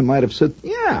realize I might have said,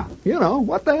 yeah,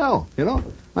 what the hell?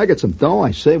 I got some dough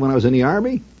I saved when I was in the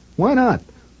Army. Why not?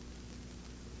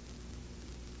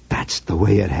 That's the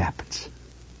way it happens.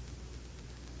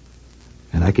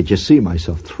 And I could just see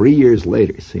myself 3 years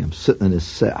later. See, I'm sitting in his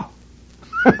cell.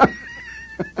 A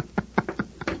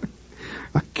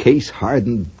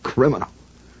case-hardened criminal.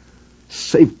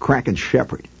 Safe-cracking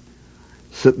shepherd.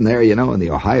 Sitting there, in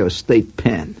the Ohio State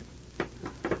pen.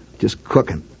 Just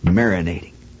cooking,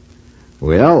 marinating.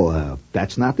 Well,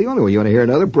 that's not the only one. You want to hear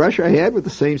another brush I had with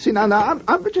the same scene? Now,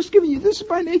 I'm just giving you this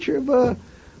by nature of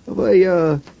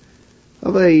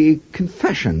a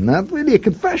confession. Not really a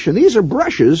confession. These are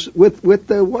brushes with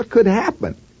what could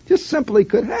happen. Just simply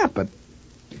could happen.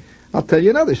 I'll tell you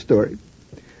another story.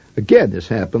 Again, this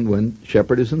happened when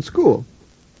Shepard is in school.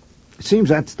 It seems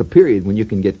that's the period when you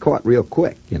can get caught real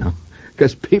quick,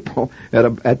 because people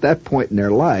at that point in their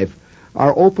life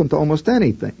are open to almost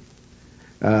anything.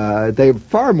 They're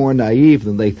far more naive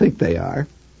than they think they are.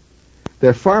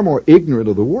 They're far more ignorant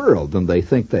of the world than they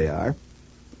think they are.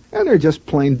 And they're just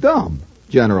plain dumb,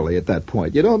 generally, at that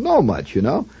point. You don't know much,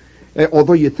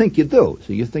 although you think you do.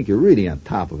 So you think you're really on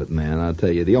top of it, man. I'll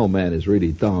tell you, the old man is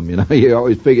really dumb, You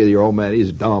always figure your old man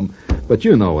is dumb, but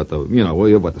you know what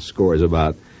the score is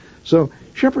about. So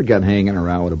Shepard got hanging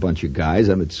around with a bunch of guys.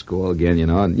 I'm at school again,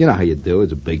 and you know how you do.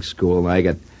 It's a big school,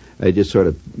 and I just sort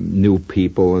of knew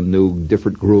people and knew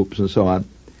different groups and so on.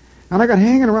 And I got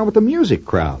hanging around with the music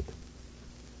crowd.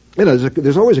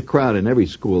 There's always a crowd in every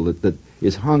school that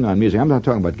is hung on music. I'm not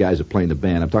talking about guys that play in the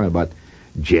band. I'm talking about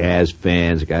jazz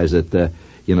fans, guys that, that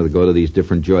go to these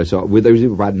different joints. So there's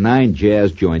about 9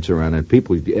 jazz joints around, and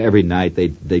people, every night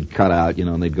they'd cut out,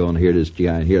 and they'd go and hear this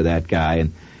guy and hear that guy,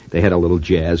 and they had a little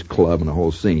jazz club and the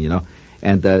whole scene,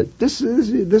 And this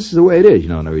is the way it is,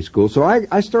 in every school. So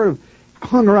I sort of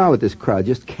hung around with this crowd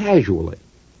just casually.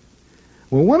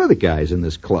 Well, one of the guys in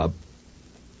this club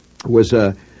was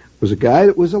a guy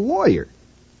that was a lawyer.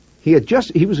 He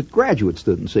was a graduate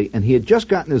student, see, and he had just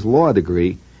gotten his law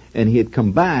degree, and he had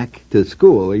come back to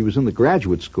school. He was in the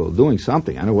graduate school doing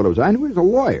something. I don't know what it was. I knew he was a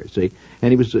lawyer, see,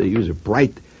 and he was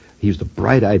the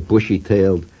bright-eyed,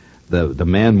 bushy-tailed, the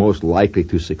man most likely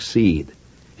to succeed.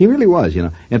 He really was,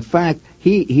 In fact,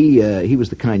 he was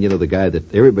the kind, the guy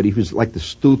that everybody, he was like the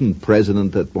student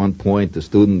president at one point, the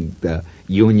student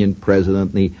union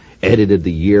president, and he edited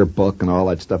the yearbook and all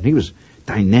that stuff. And he was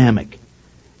dynamic.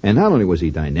 And not only was he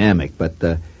dynamic, but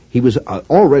he was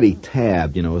already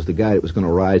tabbed, as the guy that was going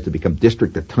to rise to become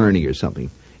district attorney or something.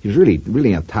 He was really,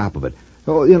 really on top of it.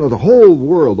 Oh, the whole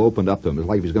world opened up to him. It was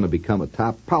like he was going to become a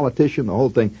top politician, the whole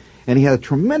thing. And he had a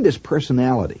tremendous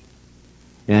personality.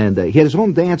 And he had his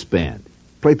own dance band,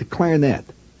 played the clarinet.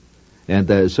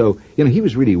 And so, he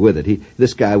was really with it.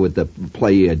 This guy would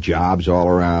play jobs all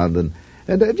around, and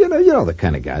the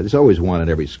kind of guy. There's always one at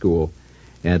every school.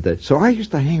 And so I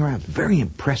used to hang around, very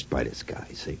impressed by this guy,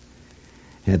 see.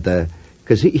 And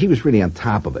because he was really on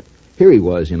top of it. Here he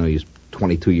was, he's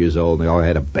 22 years old, and they all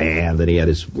had a band, and he had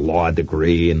his law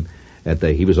degree, and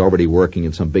he was already working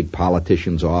in some big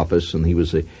politician's office, and he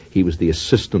was the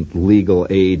assistant legal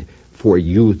aid for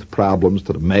youth problems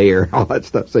to the mayor, all that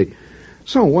stuff. See.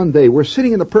 So one day we're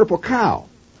sitting in the Purple Cow,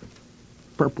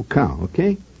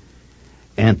 okay?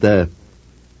 And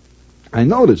I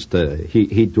noticed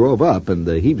he drove up, and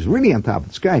he was really on top of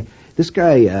this guy. This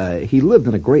guy, he lived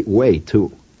in a great way,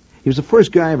 too. He was the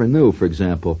first guy I ever knew, for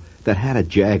example, that had a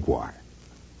Jaguar.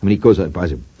 I mean, he goes out and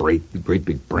buys a great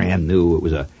big brand new. It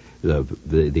was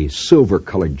the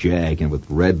silver-colored Jag and with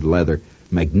red leather,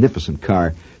 magnificent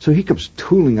car. So he comes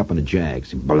tooling up in a Jag,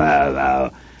 blah, blah,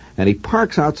 and he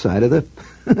parks outside of the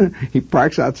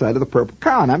Purple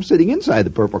Cow, and I'm sitting inside the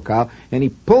Purple Cow, and he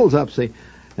pulls up,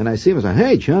 and I see him, I say,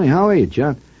 "Hey, Johnny, how are you,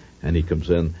 John?" And he comes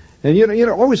in, and you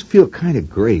always feel kind of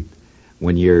great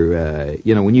when you're,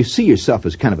 when you see yourself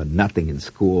as kind of a nothing in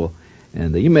school,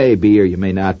 and you may be or you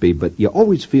may not be, but you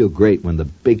always feel great when the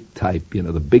big type,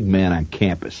 the big man on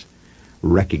campus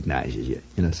recognizes you.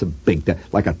 Some big,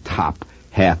 like a top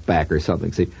halfback or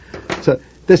something. See, so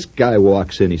this guy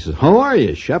walks in. He says, "How are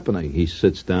you, Shep?" And he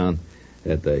sits down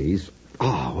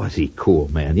was he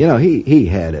cool, man? He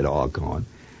had it all going.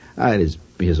 I had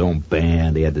his own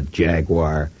band. He had the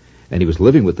Jaguar, and he was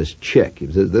living with this chick.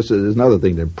 This is another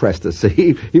thing that impressed us.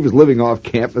 He was living off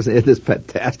campus. He had this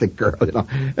fantastic girl.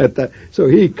 So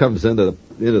he comes into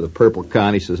the Purple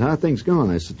Cow. He says, "How are things going?"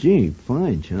 I said, "Gee,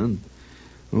 fine, John."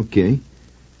 "Okay."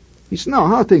 He said, "No,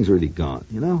 how are things really going?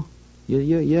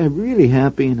 You're really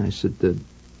happy?" And I said,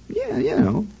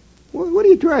 "Yeah, what are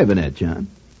you driving at, John?"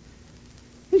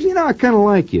 He said, "I kind of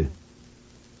like you."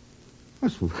 I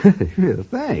said,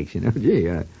 "Thanks, gee,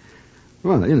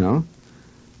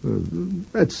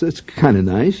 that's kind of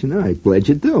nice, I'm glad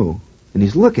you do." And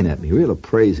he's looking at me real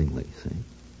appraisingly, see.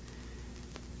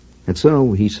 And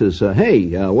so he says,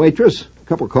 "Hey, waitress, a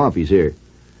couple of coffees here."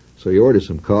 So he ordered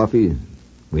some coffee.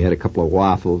 We had a couple of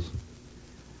waffles.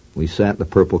 We sat in the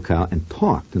Purple Cow and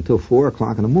talked until 4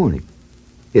 o'clock in the morning.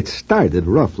 It started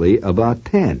roughly about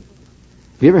 10.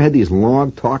 Have you ever had these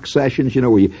long talk sessions,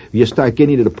 where you start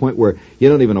getting to the point where you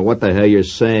don't even know what the hell you're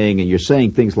saying, and you're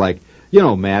saying things like,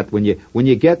 Matt, when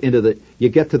you get to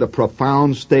the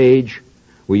profound stage,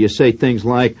 where you say things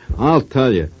like, "I'll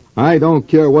tell you, I don't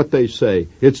care what they say.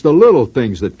 It's the little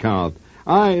things that count.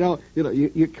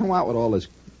 You come out with all this,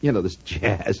 this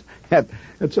jazz.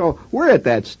 And so we're at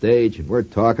that stage, and we're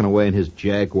talking away, and his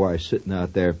Jaguar sitting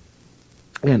out there,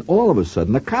 and all of a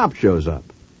sudden, the cop shows up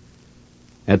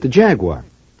at the Jaguar.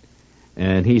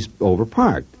 And he's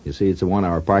overparked. You see, it's a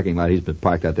 1-hour parking lot. He's been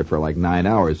parked out there for like 9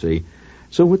 hours, see.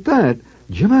 So with that,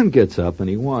 John gets up and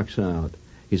he walks out.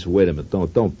 He says, "Wait a minute,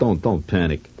 don't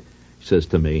panic," he says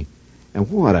to me. And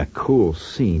what a cool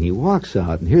scene. He walks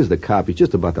out, and here's the cop. He's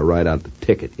just about to write out the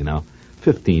ticket,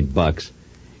 $15.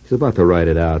 He's about to write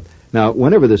it out. Now,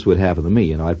 whenever this would happen to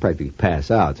me, I'd practically pass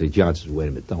out. So John says, "Wait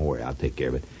a minute, don't worry, I'll take care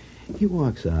of it." He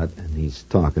walks out, and he's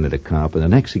talking to the cop, and the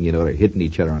next thing you know, they're hitting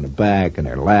each other on the back, and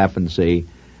they're laughing, see.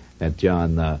 And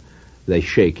John, they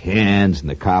shake hands, and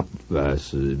the cop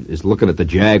is looking at the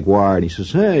Jaguar, and he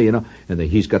says, "Hey, and then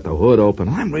he's got the hood open.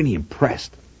 I'm really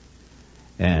impressed."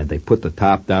 And they put the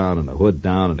top down and the hood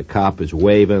down, and the cop is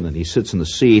waving, and he sits in the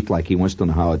seat like he wants to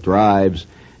know how it drives.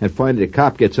 And finally, the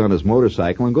cop gets on his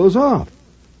motorcycle and goes off.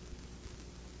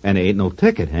 And there ain't no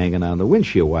ticket hanging on the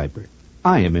windshield wiper.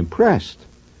 I am impressed.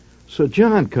 So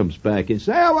John comes back and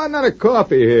says, "Hey, I want another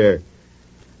coffee here."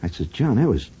 I said, "John, that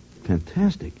was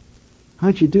fantastic.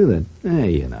 How'd you do that?"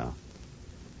 "Hey, you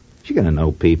got to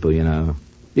know people, You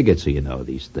get so you know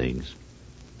these things.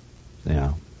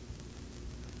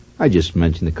 I just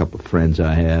mentioned a couple of friends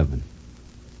I have, and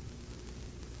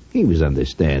he was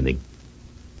understanding."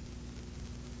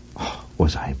 Oh,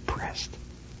 was I impressed.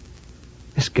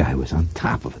 This guy was on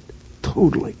top of it,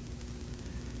 totally.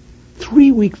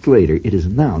 3 weeks later, it is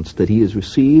announced that he has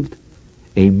received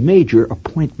a major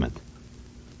appointment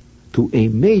to a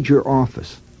major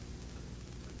office,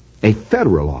 a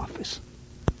federal office.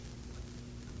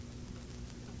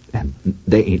 And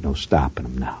there ain't no stopping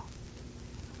him now.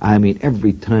 I mean,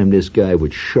 every time this guy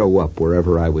would show up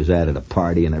wherever I was at a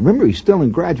party, and I remember he's still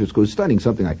in graduate school, studying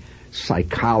something like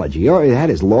psychology. He already had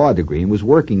his law degree and was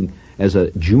working as a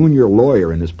junior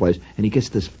lawyer in this place, and he gets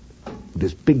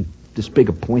this big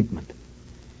appointment.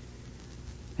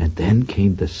 And then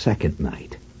came the second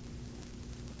night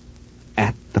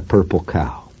at the Purple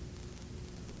Cow.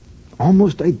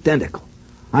 Almost identical.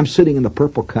 I'm sitting in the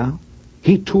Purple Cow.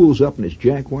 He tools up in his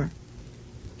Jaguar.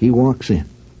 He walks in.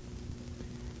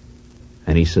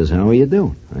 And he says, "How are you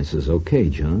doing?" I says, "Okay,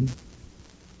 John.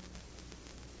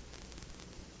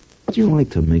 Would you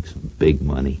like to make some big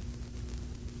money?"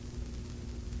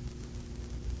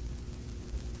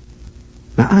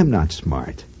 Now, I'm not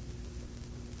smart.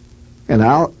 And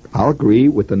I'll agree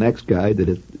with the next guy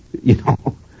that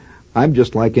I'm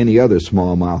just like any other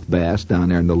smallmouth bass down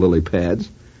there in the lily pads.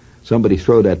 Somebody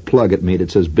throw that plug at me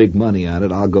that says big money on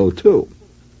it, I'll go too.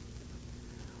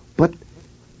 But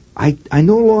I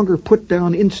no longer put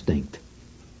down instinct.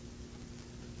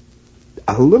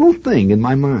 A little thing in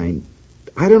my mind,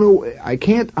 I don't know. I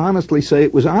can't honestly say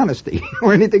it was honesty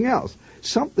or anything else.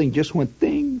 Something just went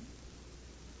ding.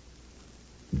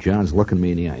 John's looking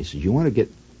me in the eye. He says, "You want to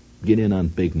get in on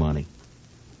big money?"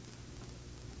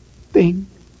 Ding.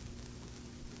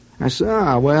 I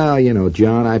said, well,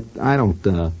 John, I don't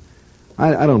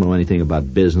know anything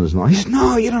about business and all. He said,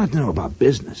 "No, you don't have to know about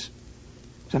business."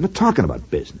 I said, "I'm not talking about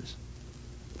business.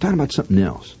 I'm talking about something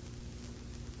else."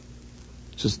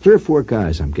 He says, 3 or 4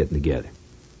 guys I'm getting together.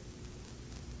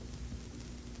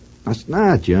 I said,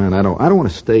 "Nah, John, I don't want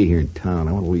to stay here in town.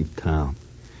 I want to leave town."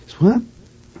 He said, "Well,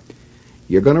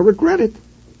 you're going to regret it.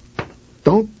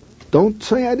 Don't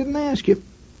say I didn't ask you.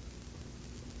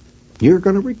 You're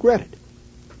going to regret it."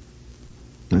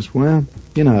 I said, "Well,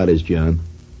 you know how it is, John.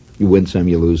 You win some,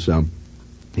 you lose some."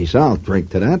 He said, "I'll drink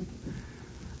to that."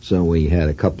 So we had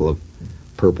a couple of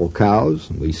purple cows,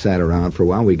 and we sat around for a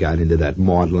while. We got into that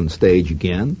maudlin stage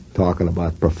again, talking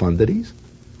about profundities.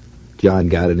 John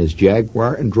got in his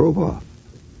Jaguar and drove off.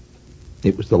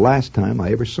 It was the last time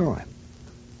I ever saw him.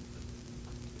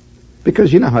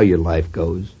 Because you know how your life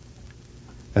goes.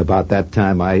 About that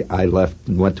time, I left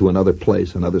and went to another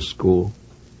place, another school.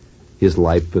 His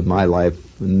life and my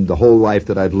life and the whole life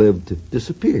that I'd lived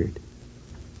disappeared.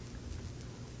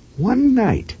 One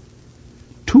night,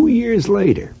 2 years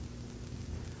later,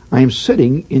 I am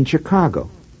sitting in Chicago.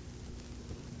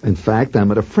 In fact, I'm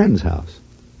at a friend's house.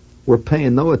 We're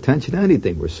paying no attention to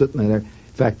anything. We're sitting there. In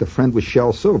fact, the friend was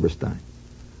Shel Silverstein.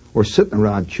 We're sitting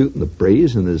around shooting the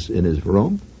breeze in his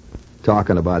room,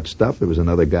 talking about stuff. There was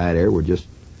another guy there. We're just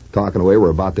talking away.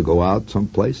 We're about to go out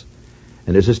someplace.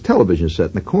 And there's this television set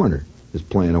in the corner. It's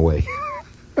playing away.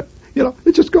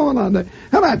 It's just going on there.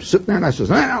 And I'm sitting there and I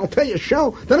says, "I'll tell you,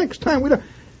 Shel, the next time we don't..."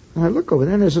 And I look over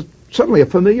there and there's suddenly a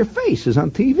familiar face is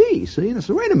on TV. See? And I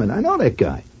said, "Wait a minute, I know that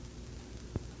guy."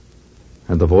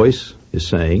 And the voice is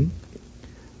saying,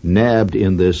 nabbed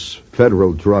in this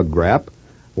federal drug rap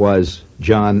was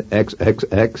John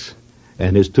XXX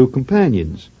and his 2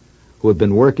 companions, who had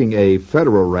been working a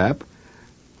federal rap.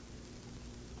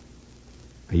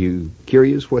 Are you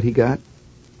curious what he got?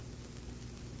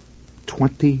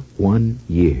 21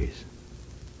 years.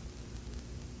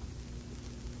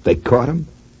 They caught him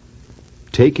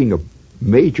taking a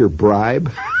major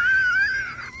bribe.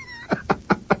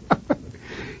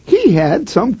 He had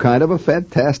some kind of a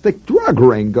fantastic drug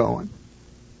ring going.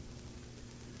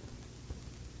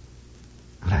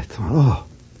 And I thought,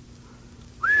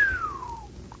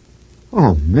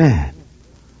 oh man.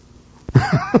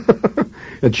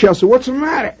 And Shel said, "What's the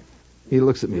matter?" He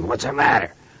looks at me, "What's the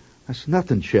matter?" I said,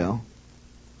 "Nothing, Shel.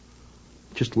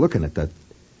 Just looking at that,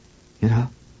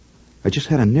 I just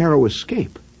had a narrow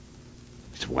escape."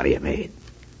 He said, "What do you mean?"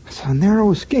 I said, "A narrow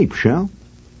escape, Shel.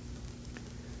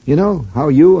 You know how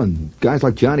you and guys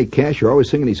like Johnny Cash are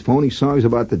always singing these phony songs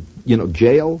about the,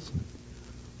 jails,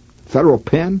 federal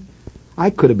pen? I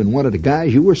could have been one of the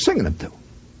guys you were singing them to."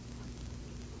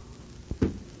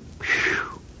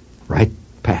 Whew. Right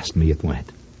past me it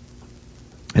went.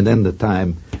 And then the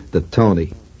time that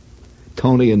Tony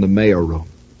in the mail room.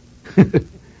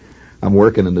 I'm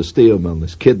working in the steel mill, and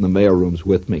this kid in the mail room's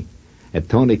with me. And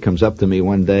Tony comes up to me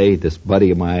one day, this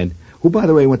buddy of mine, who, by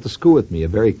the way, went to school with me, a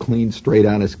very clean, straight,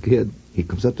 honest kid. He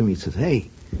comes up to me and says, "Hey,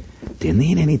 do you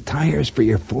need any tires for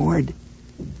your Ford?"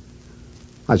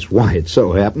 I said, "Why, it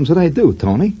so happens that I do,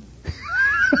 Tony."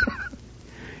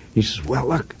 He says, "Well,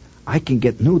 look, I can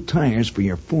get new tires for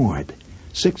your Ford.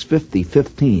 650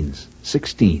 15s,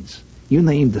 16s. You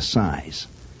name the size.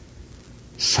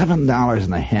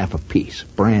 $7.50 a piece,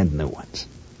 brand new ones."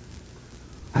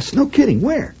 I said, "No kidding,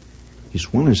 where?" He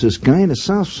said, "Well, there's this guy in the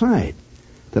South Side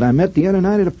that I met the other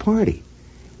night at a party.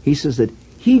 He says that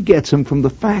he gets them from the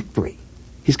factory.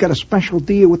 He's got a special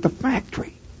deal with the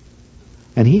factory.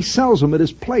 And he sells them at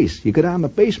his place. You go down in the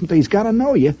basement, he's got to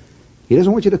know you. He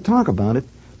doesn't want you to talk about it,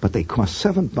 but they cost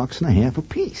 $7.50 a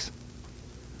piece."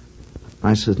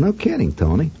 I says, "No kidding,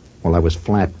 Tony." Well, I was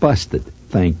flat busted,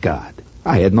 thank God.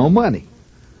 I had no money.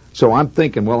 So I'm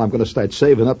thinking, well, I'm going to start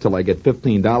saving up till I get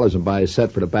 $15 and buy a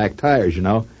set for the back tires,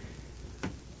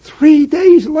 3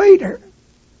 days later,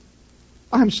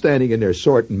 I'm standing in there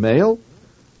sorting mail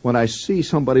when I see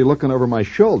somebody looking over my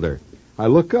shoulder. I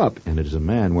look up, and it is a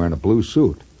man wearing a blue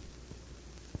suit.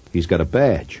 He's got a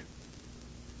badge.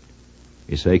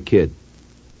 He says, "Hey, kid,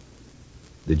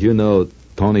 did you know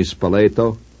Tony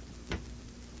Spoleto?"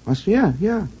 I said,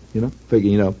 yeah.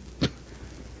 Figure,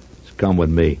 come with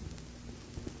me.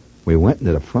 We went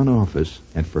into the front office,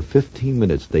 and for 15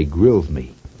 minutes they grilled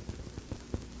me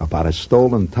about a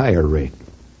stolen tire ring.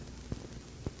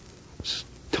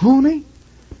 "Tony?"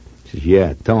 He says,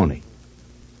 "Yeah, Tony.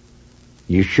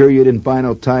 You sure you didn't buy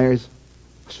no tires?"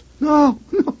 I said, No.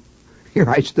 Here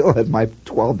I still had my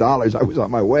 $12. I was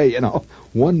on my way,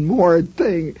 One more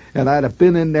thing, and I'd have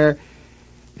been in there.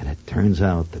 And it turns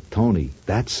out that Tony,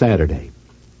 that Saturday,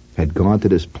 had gone to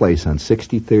this place on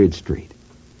 63rd Street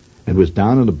and was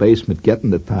down in the basement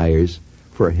getting the tires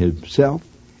for himself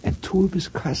and two of his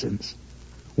cousins.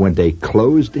 When they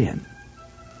closed in,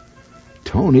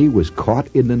 Tony was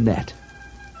caught in the net.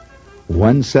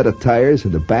 One set of tires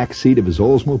in the back seat of his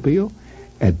Oldsmobile,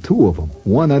 and two of them,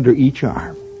 one under each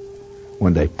arm,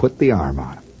 when they put the arm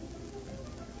on him.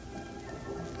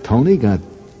 Tony got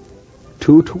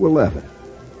 2 to 11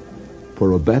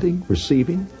 for abetting,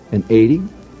 receiving, and aiding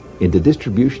in the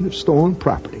distribution of stolen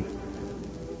property.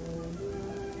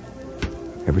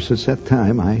 Ever since that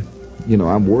time,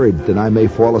 I'm worried that I may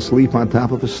fall asleep on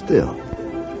top of a still.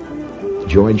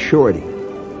 Join Shorty,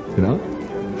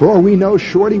 For all we know,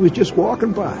 Shorty was just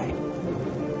walking by.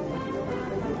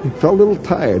 He felt a little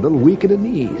tired, a little weak in the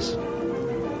knees.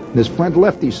 And his friend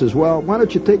Lefty says, well, why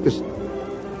don't you take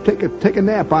a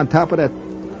nap on top of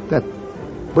that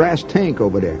brass tank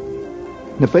over there?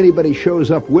 And if anybody shows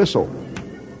up, whistle.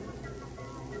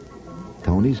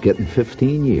 Tony's getting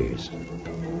 15 years.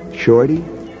 Shorty,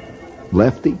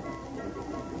 Lefty,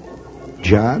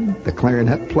 John, the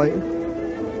clarinet player,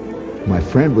 my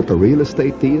friend with the real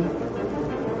estate deal.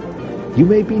 You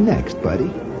may be next,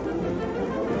 buddy.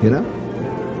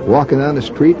 Walking down the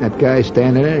street, and that guy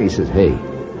standing there, he says, hey,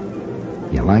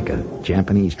 you like a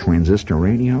Japanese transistor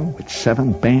radio with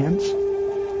 7 bands?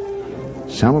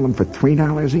 Selling them for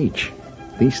 $3 each.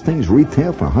 These things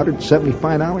retail for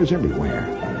 $175 everywhere.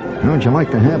 How would you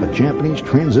like to have a Japanese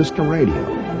transistor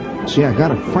radio? See, I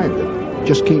got a friend that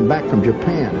just came back from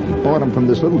Japan, and he bought them from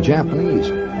this little Japanese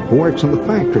who works in the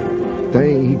factory.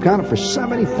 He got it for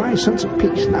 75 cents a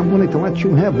piece, and I'm willing to let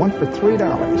you have one for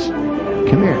 $3.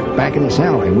 Come here, back in this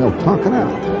alley, and we'll talk it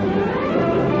out.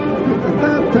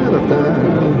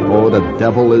 Oh, the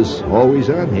devil is always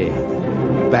on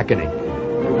hand, beckoning.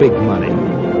 Big money,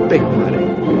 big money.